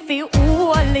everything for you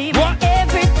him.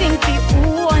 Everything for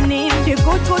you him. The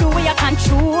good way you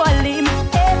control him.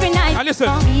 Every night. And listen,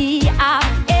 we have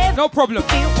everything. No problem.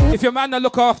 If your man not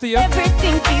look after you,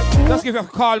 everything for you. Just give a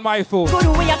call my phone. Good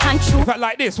way you control. In fact,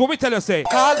 like this, what we tell you say?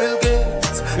 Call Bill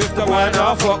Gates. If the boy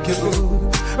not fuck you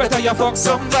good, better you fuck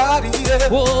somebody else.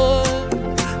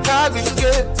 Call Bill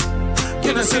Gates.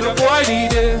 You know see the boy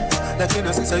need it. Like you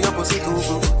know see your pussy too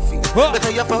good.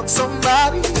 Better you fuck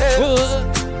somebody else.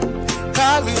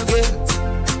 Call Bill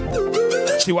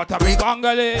Gates. She want a big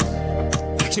angle.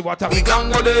 She want a big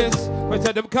angle. We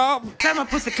tell them come. Tell my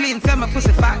pussy clean, tell my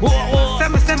pussy fat. Tell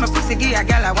my pussy give a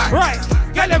girl a watch. Right.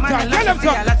 Get them come, get them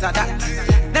come.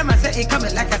 Them I say he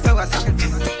coming like a sour song.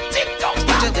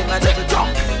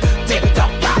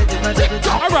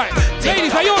 All right,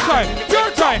 ladies, are your time.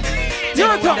 Your time.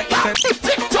 Your time.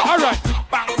 All right.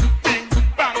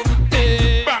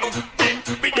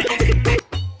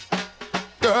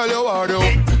 Girl, you are the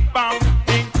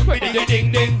ding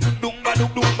ding ding.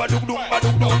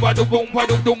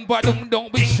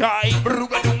 Don't be shy.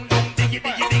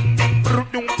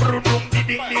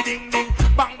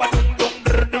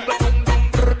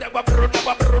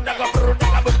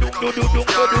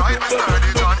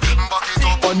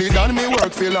 Money done me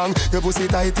work for long. Your pussy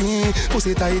tighty,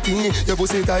 pussy tighty, your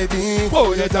pussy tighty.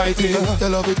 Oh, you tighty. You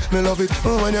love it, me love it.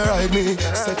 When you ride me,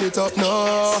 set it up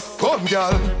now. Come,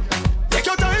 girl. Take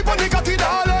your time on the cocky,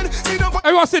 darling.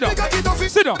 Everyone sit down.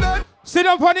 Sit down. Sit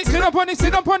down, pony. Sit down, pony.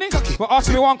 Sit down, pony. But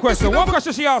ask me one question. One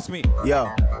question she asked me. Yo,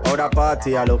 how that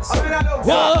party I look so?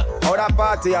 What? How that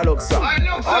party I look so?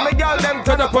 How me girl them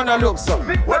turn up on a look so?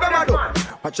 What them I do?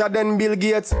 Watch out then Bill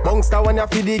Gates. Bongster when you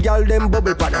feed the girl them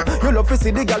bubble pan. You love to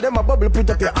see the girl them a bubble put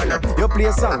up your hand. You play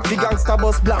a song, the gangsta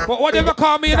bus black. But whatever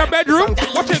call me in a bedroom,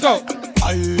 watch it go.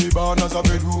 I born as a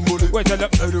bedroom bully. Wait, tell them.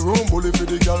 Bedroom bully for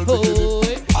the girl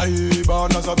bikini. I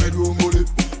born as a bedroom bully.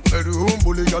 Bedroom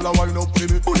bully, girl a wine up to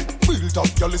me. Built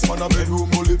up, girl is man a bedroom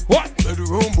bully. What?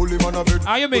 Bedroom bully, man a bedroom.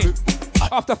 How you mean?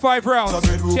 After 5 rounds,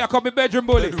 see I call me bedroom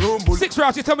bully. 6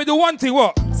 rounds, you tell me do one thing,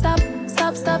 what? Stop it.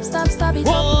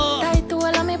 Tight to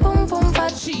all of me pum pum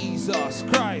fat. Jesus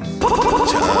Christ.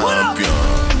 Champion.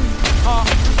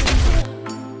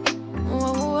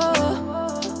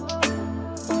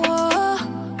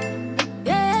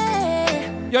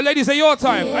 Yeah. Yo, ladies, are your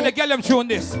time. And the girl them tune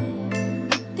this.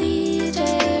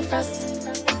 DJ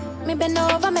Frost. Me bend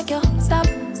over, make you stop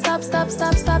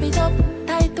it up.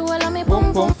 Tight to all of me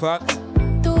pum pum fat.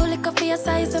 Too liquor for your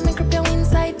size, so me grip you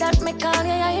inside. That make all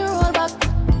you roll back.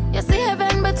 You see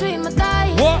heaven between my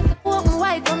thighs. What? Walk me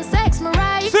white, come sex me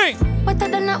right. Sing. Wetter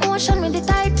than the ocean with the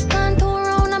tide. Can't turn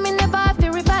around, I mean never have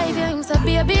to revive you. Him say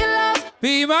baby love.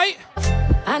 Be mate.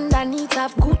 And I need to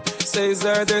have good. Says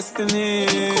our destiny.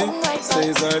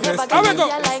 Says our destiny. How we go?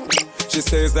 She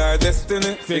says our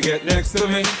destiny. Forget next to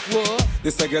me. What?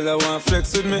 This a girl I want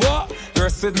flex with me. What?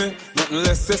 Rest with me. Nothing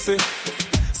less sissy.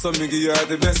 So me give her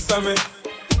the best of me.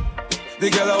 The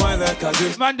girl I want like a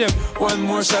gym. Man them. One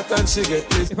more shot and she get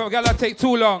it. If a girl take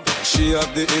too long, she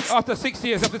have the hits. After 6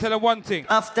 years, I have to tell her one thing.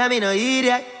 After me no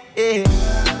idiot, eh.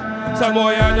 Some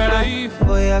boy I don't leave.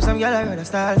 Boy have some girl I rather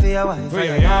style for your wife. For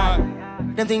your yard.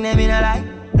 Them think they mean I like.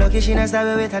 Lucky she not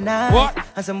stab with a knife. What?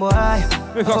 And some boy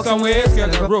we fuck some ways,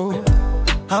 girl a roll.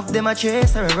 Half them a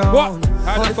chase her around. What?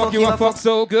 How the fuck you a fuck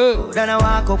so good? Then I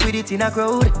walk up with it in a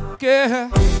crowd. Yeah,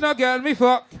 no girl me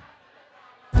fuck.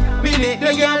 Me make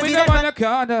the girl with them on the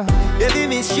corner. Baby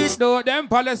miss she's know them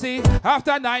policy.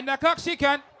 After 9 o'clock she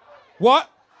can. What?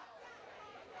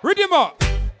 Read him up.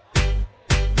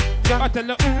 I tell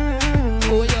her.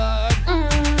 Oh yeah.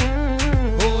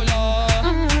 Oh Lord.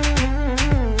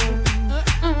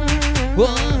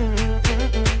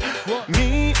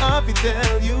 Me have to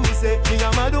tell you, say me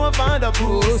and my don't find a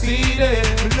pussy there.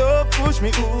 Love push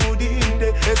me good in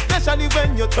there, especially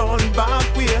when you turn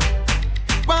back way.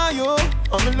 Why you?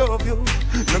 I'm love you.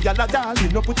 No gyal a doll, me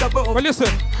no put above. Well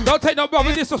listen, don't take no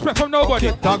brother disrespect from nobody.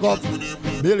 Okay, tag up.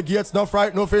 Bill Gates no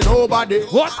fright no for nobody.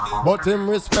 What? But him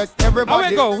respect everybody. How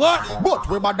we go? What? But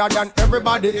we better than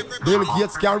everybody. Bill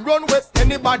Gates can run with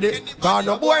anybody. Cause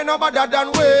no boy no better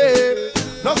than we.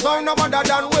 No son no better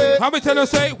than we. How we tell her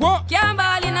say what? Can't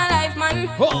ball in a life, man.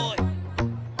 Oh.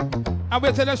 And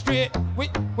we tell her straight.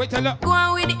 Wait tell her. Go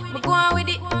on with it, go on with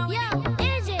it. Yeah.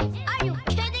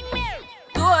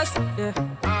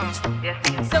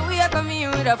 So we are coming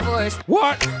with a force.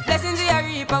 What? Blessings we are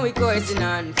reap and we coursing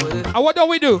on full. And what do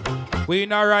we do? We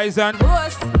in our rise and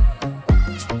force.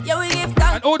 Yeah, we give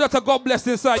thanks. And all that a God bless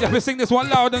inside. You have to sing this one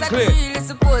loud and clear. Really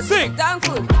supposed sing.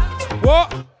 Thankful.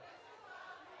 What?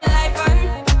 Life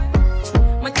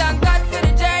and my thank God for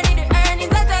the journey, the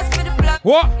earnings, not just for the blood.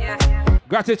 What? Yeah.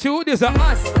 Gratitude is a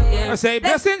must. Yeah. I say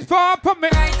blessings for me.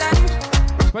 Right,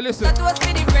 but listen. That was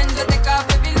for the friends that take off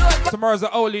every load. Tomorrow's a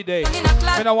holy day.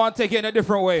 And I want to take it in a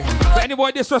different way. But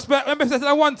anybody disrespect, let me say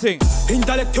that one thing.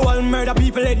 Intellectual murder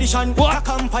people edition. What? A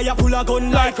campfire full of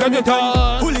gun like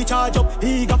Remington. Fully charge up,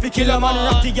 he got to kill a man.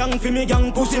 Rock the gang for me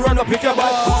gang, pussy run up with your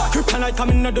butt. Kryptonite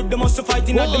coming out of the muscle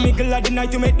fighting at the middle of the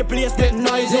night to make the place get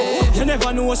noisy. You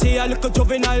never know, say a little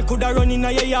juvenile coulda run in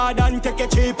your yard and take a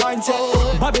cheap and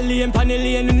say Babylon,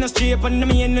 Panellian in the street and the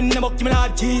man in the buck, me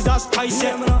Lord Jesus Christ.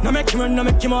 No make him run, no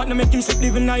make him out, no make him sleep,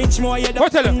 living a inch more.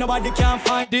 What tell him? Nobody can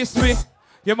find this me.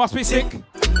 You must be sick.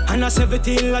 And I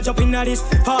 17, I jump in at this.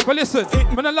 But listen,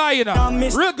 I'm not lying now.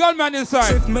 Real gunman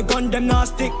inside. If me gun them not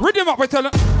stick. Read him up, I tell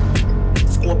him.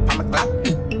 Scope on my clap.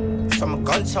 So my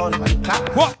gun sound on my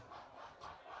clap. What?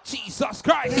 Jesus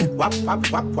Christ. Wap, wap,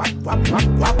 wap, wap, wap, wap,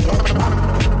 wap, wap.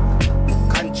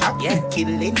 Contract, yeah,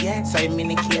 kill it, yeah. So I'm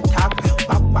in a key top.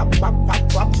 Wap, wap, wap,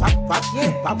 wap, wap, wap, wap,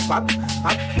 yeah. Wap, wap,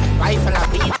 wap. Rifle a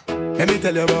beat. Let me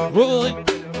tell you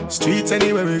about streets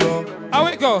anywhere we go. How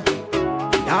it go?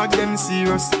 Dog them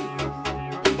serious.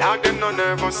 Dog them no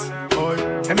nervous. Boy,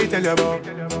 let me tell you about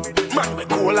man we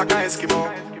cool like a Eskimo.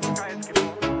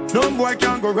 No boy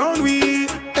can't go round we.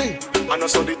 Hey, I know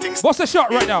so the things. What's the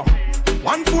shot right now?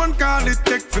 One phone call it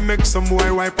take to make some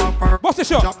boy wipe up her. What's the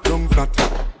shot? Drop down flat.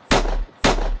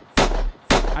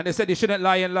 And they said you shouldn't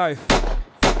lie in life.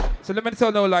 So let me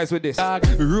tell no lies with this.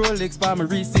 Rolex for my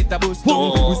receipt a boost.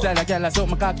 We style a girl a suck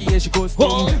my cocky yeah she goes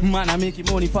man I make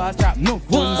money fast trap no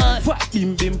funds. Fat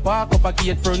bim bim park up a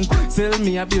gate front. Sell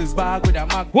me a bills bag with a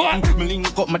Mac. What? Me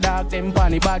link up my dog them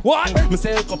bunny bag. What? Me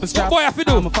sell a couple straps. What boy have to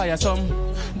do? I'm a fire some.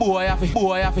 Boy have to.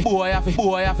 Boy have to. Boy have to.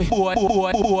 Boy have to.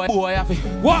 Boy have to.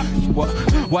 What?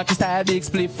 Watch the style big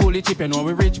split fully chip. You know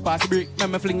we rich past the brick. Let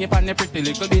me fling it on the pretty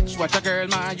little bitch. Watch a girl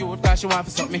my youth cause she want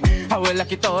to suck me. I will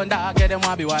lock it on dog. Get them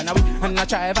want be one. a week. And I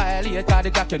try violate, cause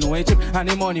the Glock you know it chip. And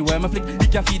the money where me flick,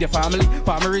 it can feed the family.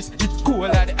 Farmers, it's cool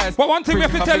like the ice. But one thing we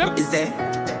have to tell him is there,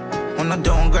 on a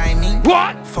don't grind me.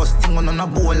 What? First thing on a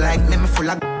bowl like me full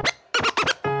of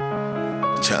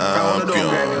champion.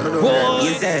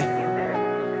 Is there?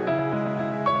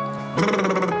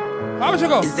 How much you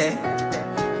go? Is there?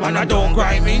 Man, I don't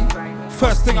grind me.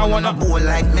 First thing I wanna bowl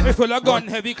like me full of gun,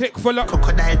 heavy click, full of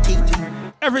crocodile teeth.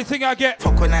 Everything I get.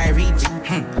 Fuck when I reach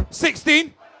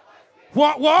 16.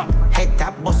 What? Head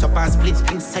tap, bust up and split.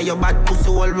 Say your bad pussy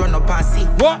all run up and see.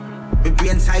 What? Me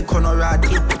brain side corner rat.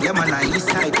 Yeah man, I east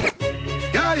side.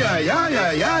 Yeah.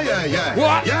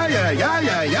 What? Yeah.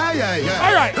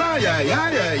 Alright.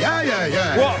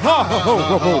 Yeah.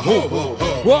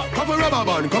 What? Couple rubber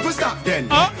band, couple stop then.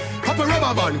 Couple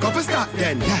rubber band, couple stop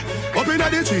then. Yeah. Up in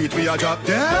the street, we a drop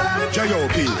dead.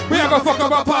 J.O.P. We a go fuck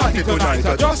up a party tonight,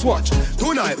 so just watch.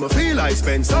 Tonight, me feel I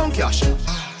spend some cash.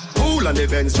 Pool and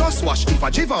events, just watch. If a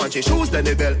Givenchy shoes, then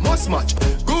the belt must match.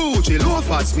 Gucci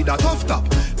loafers with a tough top.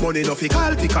 Money no fi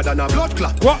call thicker than a blood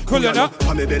clot. What? Cool you know?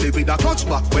 On me belly with a clutch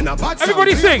back. When a bad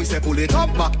everybody sound, sing. we say pull it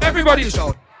up back. Everybody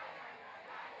shout.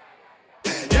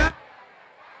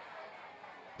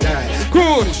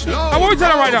 Cool. I want to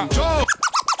tell you right now.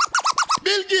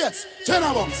 Bill Gates,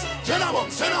 Jenna Bunks.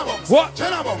 What?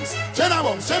 Jenna Bunks.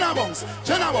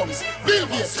 Bill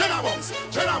Gates, Jenna Bunks.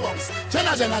 Jenna Bunks.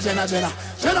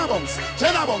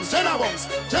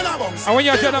 And when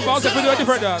you're Jenna Bunks, you do a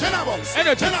different dance.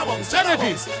 Energy.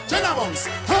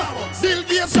 Bill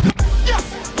Gates. Yes.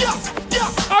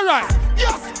 All right.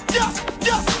 Yes.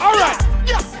 All right.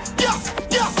 Yes.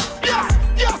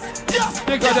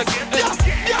 They got it.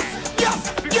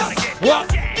 What?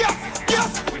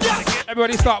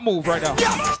 Everybody start move right now.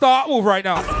 Start move right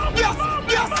now. Yes.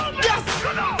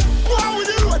 Go on with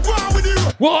the road.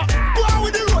 What? Go on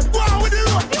with the road.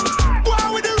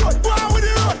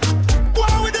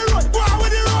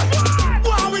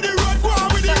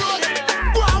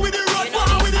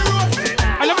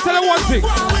 And let me tell you one thing.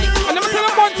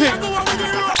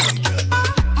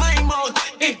 My mouth,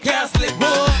 it can't slip.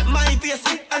 My face,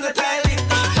 and the tile it.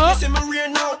 You see me rear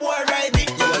now, boy, ride it.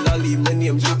 You wanna leave my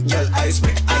name, girl, I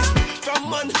speak. From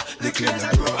man, the claim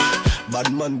that grow.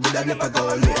 Bad man, good I never go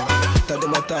low. Tell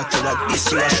them I talk to like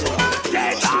this, you are sure.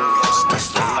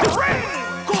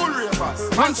 Cool ravers.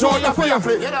 Man, show your fire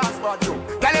fit. Yeah, that's bad you.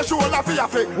 Tell you show la fire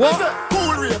fit. What?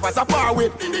 Cool ravers are far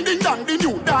with. Ding dong, the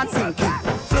new dancing king.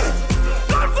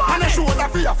 And you show la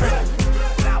fire fit.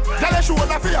 Tell you show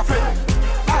la fire fit.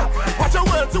 Watch your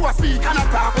words to a speak and a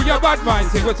talk. With your bad mind,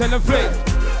 thing, we tell them flame.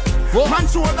 Man,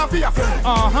 show la fire fit.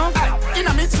 In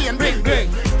a mid chain, bling.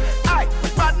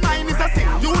 Bad mind is a sin.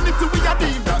 You need to be a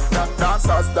deal.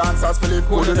 Dancers, Philip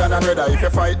cooler than a brother. If you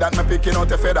fight that, me picking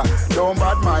out a feather. Don't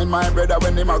bad mind my brother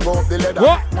when him a go up the ladder.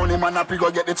 What? Money man up, he go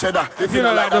get the cheddar. If you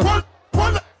don't like them.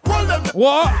 Hold them.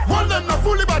 What? Hold them, no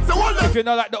fully bad, so hold them. If you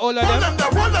don't like the all of them.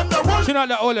 Hold them. She not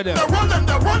like all of them. Hold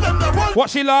them. What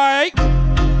she like?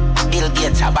 Bill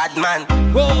Gates a bad man.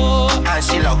 Whoa. And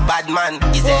she love bad man.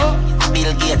 Is it?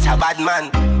 Bill Gates a bad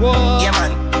man. Whoa. Yeah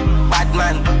man, bad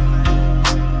man.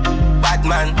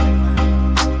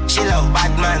 She love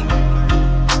bad man.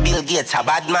 Bill Gates a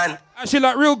bad man. And she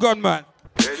like real gun man.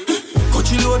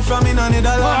 Coachy load from in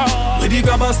another land. Where the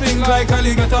grabbers sting like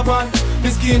alligator pan. The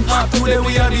skin hot today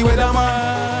we are the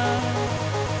weatherman.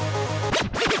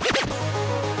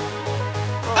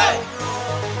 Hey.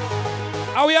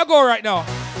 How we a go right now?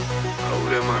 How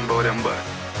them man bow them bad.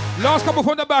 Last couple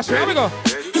from the bash. Here we go.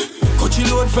 Coachy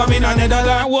load from in another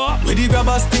land. What? Where the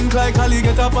grabbers stink like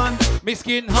alligator pan. Me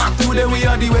skin hot today we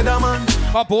are the weatherman.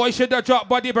 My boy should have dropped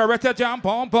body Beretta jam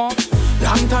pom.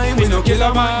 Long time we no kill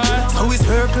a man. So we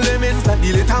circle lemons like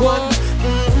the little one.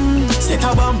 Set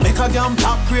a bomb, make a damn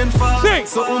black rain fall.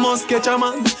 So we must catch a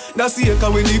man. That's the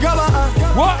echo when the grabber.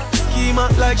 What? Schema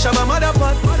like Shabba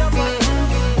Motherpot.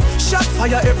 Shot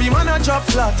fire, every man a drop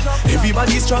flat.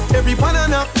 Everybody's trapped, every pan a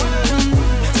nap.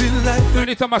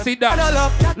 Anytime I see that,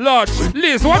 Lord,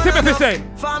 Liz, what him if you say?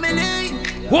 Family.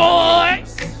 Boy.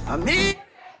 Me.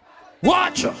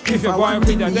 Watch. If you want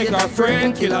me to take a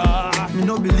friend killer. Me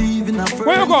no believe in a friend.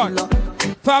 Where you going?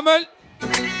 Family.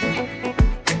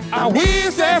 And we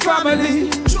say family.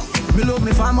 Me love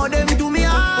me family, them to me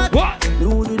heart. What? Me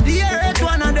would do the earth,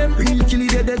 one of them. Real kill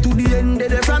it, they to the end,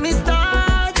 they from me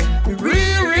start.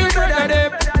 Real brother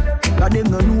them. Cause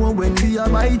them no know when we a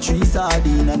buy 3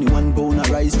 sardine and the 1 pound of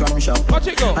rice from shop. Watch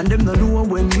it go. And them no know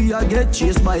when we a get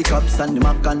chased by cops and the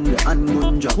mac and the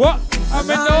handgun drop. What? I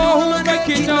me know who make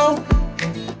it now.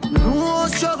 Me know how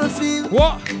struggle feel.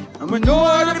 What? I me know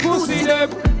how the pussy them.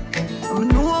 I me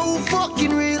know who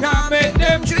fucking real. Can't make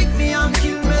them trick me and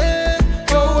kill me.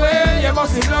 Go away, you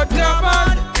must see blood clot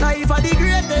man. Life are the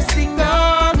greatest thing,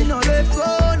 God. Me no left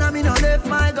go, now me no left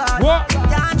my God. What?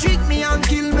 Can't trick me and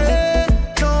kill me.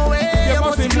 No way. You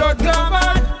must see blood clot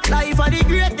man. Life are the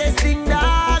greatest thing,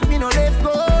 dog. Me no left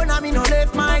go, now me no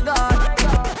left my God.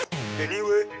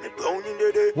 Anyway, me brown in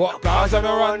the day. What cause I'm a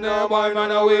run now, boy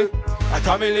man away. I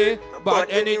family,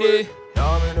 but any day.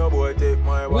 Now me no boy take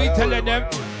my We telling them.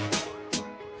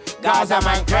 Gaza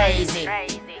man crazy.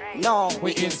 No,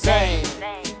 We insane.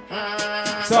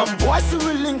 some boys who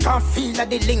will link and feel that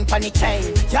the link on the chain.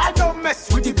 Y'all don't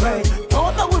mess with the brain.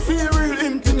 Don't know we feel real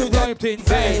intimidate.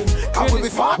 Vain. Cause we be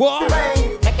fucked the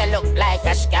rain. Make it look like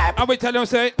a scarp. And we tell them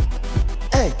say,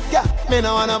 Hey, yeah, me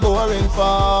no want a boring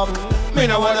form. Me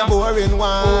no want a boring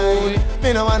wine.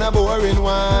 Me no want a boring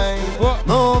wine.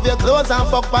 Move your clothes and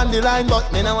fuck on the line, but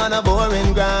me no want a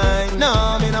boring grind.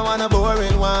 No, me no want a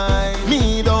boring wine.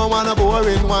 Me don't want a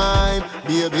boring wine.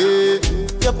 Baby,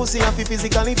 your pussy and fi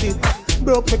physically fit.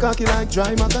 Broke me cocky like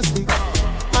dry maca stick.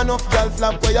 Enough girl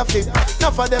flap where you fit.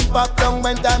 Enough of them back down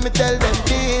when time me tell them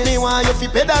this. Me want you fi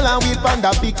pedal and wheel pan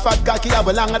that big fat cocky a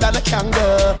longer than a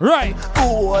kangaroo. Right.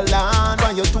 Hold on,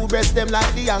 when your two breasts them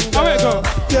like the angle.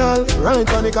 Girl, right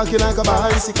on the cocky like a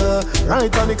bicycle.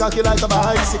 Right on the cocky like a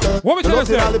bicycle. What we tell you,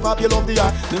 sir? Lollipop, you love the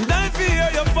art. Them die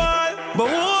fear you fall, but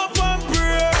hope and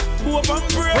pray. Hope and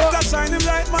pray, that shine him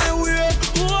light my way.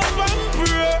 Hope and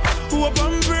pray, hope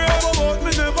and pray. But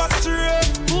me never stray.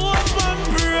 Hope and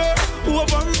pray, hope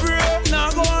and pray.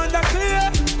 Now go on the clear.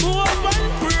 Hope and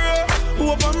pray,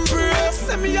 hope and pray.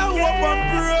 Send me a hope and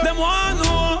pray. Them want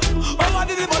know how I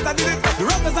did it, but I did it. The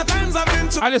roughest of times I've been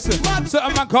to. I listen,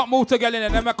 certain man can't move together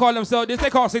and then I call themselves this. They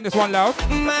can't sing this one loud.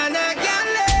 Man, I can't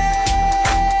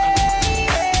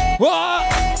What?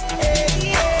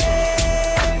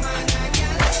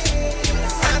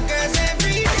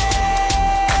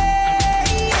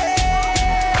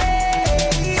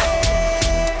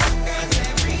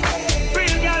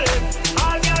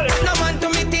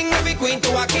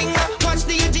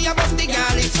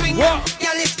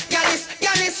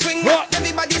 Swing.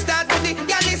 Everybody start with the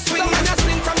gal is swing. When I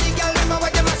swing from the gal, them a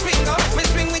what them a swing up. Me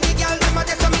swing with the gal, them a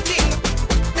just a me ting.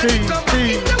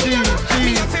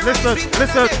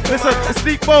 Listen, it's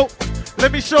Deep Boat.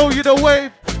 Let me show you the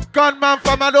wave. Gunman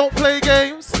fam, I don't play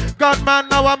games. Gunman,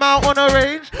 now I'm out on a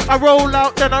range. I roll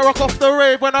out, then I rock off the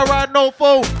rave. When I ride, no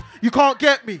phone, you can't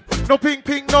get me. No ping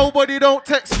ping, nobody don't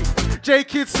text me.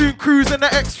 J-Kid soon cruising the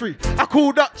X3. I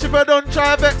call Dutch if I don't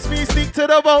try vex me. Sneak to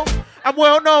the boat, I'm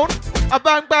well known. I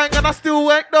bang bang and I still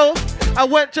work though. I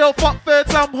went jail, fuck third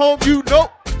time home, you know.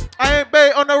 I ain't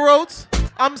bait on the roads.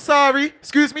 I'm sorry,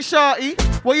 excuse me, shawty.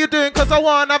 What you doing? Cause I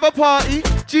wanna have a party.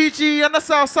 GG and the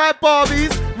Southside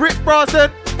Barbies. Rick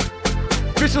Brosnan.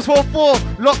 Vicious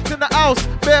 4-4, locked in the house.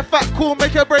 Bare fat cool,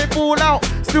 make your brain fall out.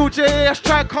 Still JAS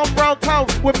try come round town.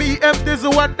 With me, M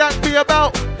Dizzle and that be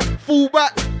about. Fall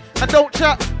back and don't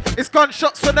chat. It's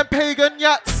gunshots for them pagan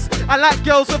yats. I like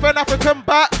girls with an African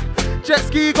back. Jet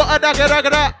ski got a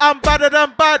dagger. I'm badder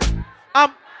than bad.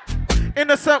 I'm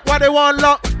innocent, why they want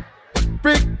lock?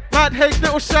 Big mad hate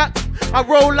little shack. I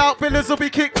roll out, villas will be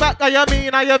kicked back. I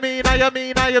mean.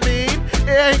 It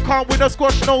ain't calm with a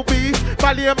squash, no beef.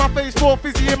 Valley in my face, more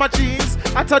fizzy in my jeans.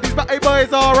 I tell these batty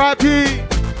boys R.I.P.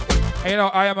 And you know,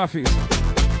 I am a feast.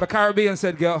 My Caribbean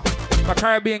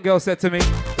girl said to me,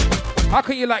 how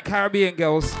can you like Caribbean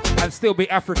girls and still be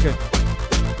African?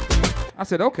 I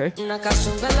said, okay.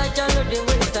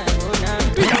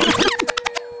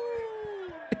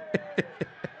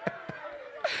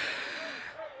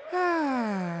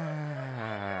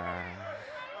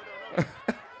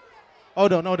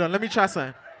 Hold on. Let me try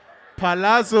something.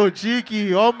 Palazzo, Jiki,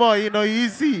 Omo, you know,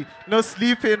 easy. No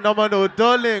sleeping, no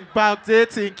darling. Back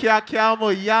dating, Kia,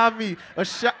 Yami. A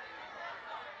shot.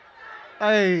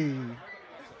 Hey.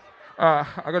 I'm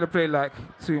going to play like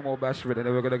 2 more Bashford and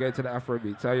then we're going to go to the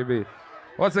Afrobeats. How you be?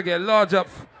 Once again, large up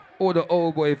all the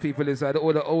old boy people inside,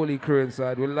 all the oldie crew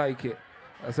inside. We like it.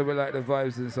 So we like the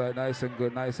vibes inside. Nice and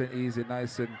good, nice and easy,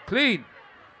 nice and clean.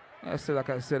 So like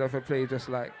I said, if I play just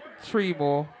like 3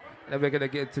 more, and then we're going to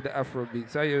get to the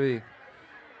Afrobeats. How you be?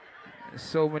 There's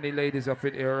so many ladies up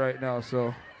in here right now, so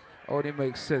it only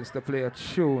makes sense to play a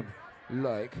tune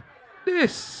like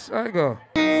this. I go.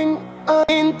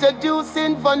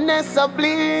 Introducing Vanessa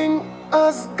Bling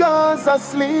as Gaza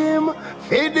Slim.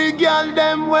 Feed the girl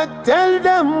them what tell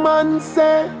them man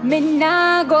say. Me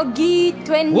nah go get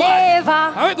we never.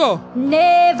 How we go?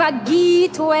 Never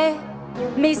get we.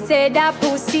 Me say that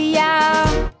pussy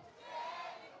out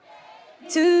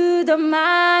to the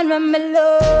man when me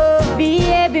love.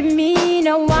 Baby me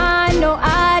no want no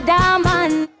other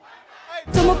man.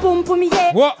 To my pum pum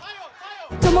yeah. What?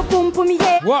 To my pum pum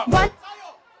yeah. What?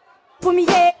 pum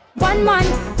yeah. One man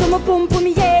to my pum pum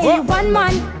yeah.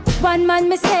 One man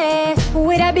me say,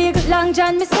 with a big long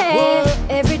john me say,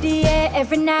 every day,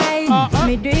 every night,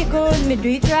 me do it good, me do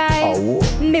it right.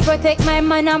 Me protect my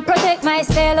man and protect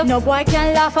myself. No boy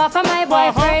can laugh off of my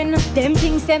boyfriend. Them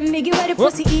things say me give away the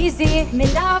pussy easy. Me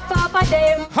laugh off of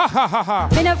them.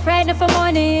 Me no frightened for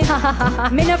money.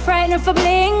 Me no frightened for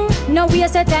bling. No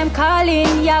waste of time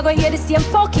calling. Y'all gonna hear the same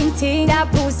fucking thing.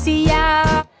 That pussy,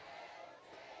 yeah.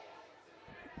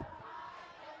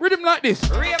 Rhythm like this.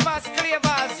 Ravers,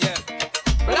 clavers, yeah.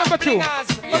 Number two.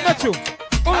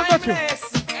 What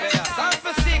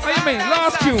you mean?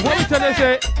 Last cue. What we tell they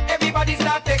say? Everybody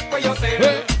start take for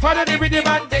yourself. Follow the rhythm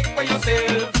and take for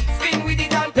yourself. Spin with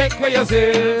it and take for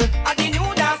yourself. And the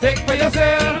new dance take for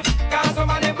yourself. Cause some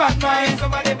of them bad mind,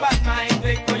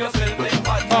 take for yourself.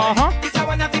 This a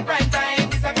one of the prime time,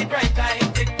 this a the prime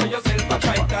time. Take for yourself a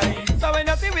prime time. So when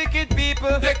you see wicked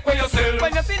people, take for yourself.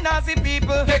 When you see nasty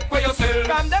people, take for yourself.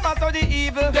 From them out of the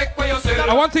evil, take for yourself.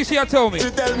 I want to see her tell me. She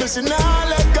tell me she nah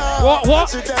let go. What?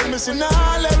 She tell me she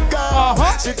nah let go.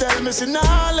 She tell me she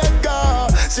nah let go.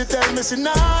 She tell me she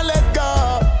nah let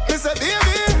go. Me say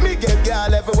baby, me get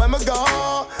girl everywhere me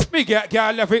go. Me get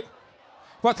girl every.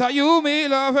 What are you, me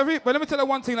love every? But let me tell you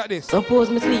one thing like this. Suppose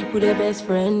me sleep with your best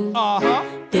friend.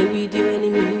 They with your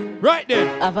enemy. Right then.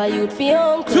 Have a youth for your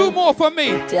uncle. 2 more for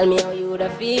me. Tell me how you woulda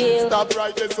feel. Stop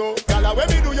right there, so. Gala, when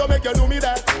me do you make you do me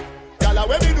that? Gala,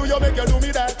 when me do you make you do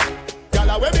me that?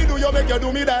 Gala, when me do you make you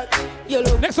do me that?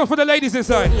 Next one for the ladies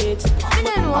inside.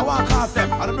 I want to cast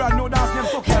them. I don't know dance them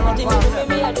fuck them.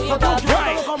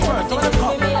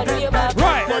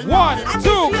 Right. 1,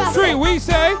 2, 3. We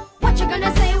say. What you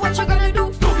gonna say? What you gonna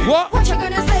do? What? What you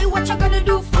gonna say? What you gonna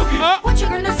do? What you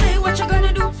gonna say? What you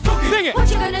gonna do? Sing it. What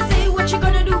you gonna say? What you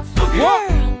gonna do?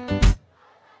 What?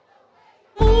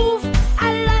 Move.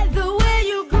 I like the way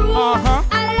you groove.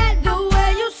 I like the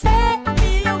way you set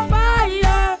me on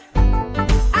fire.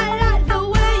 I like the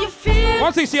way you feel.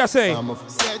 One thing I say.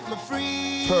 Set me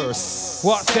free. First.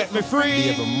 What set me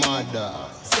free? Baby mother.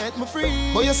 Set me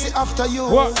free. But you see after you.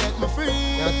 What? Set me free.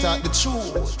 You talk the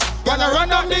truth. Gonna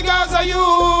run up the Gaza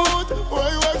youth.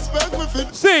 What you expect me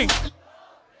to sing?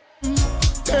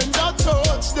 Tender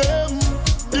touch them.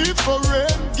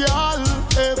 Different girl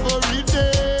every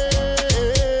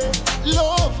day.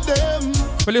 Love them.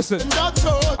 But listen,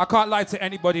 I can't lie to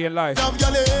anybody in life.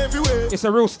 It's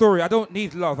a real story. I don't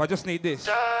need love. I just need this.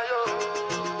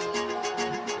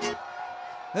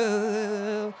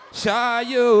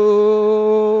 Shayo,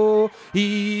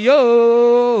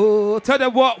 yo. Tell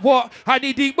them what? I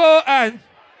need the boy and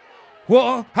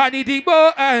what? I need the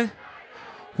boy and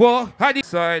what? I need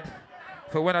side.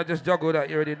 For when I just juggle that,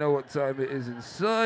 you already know what time it is inside.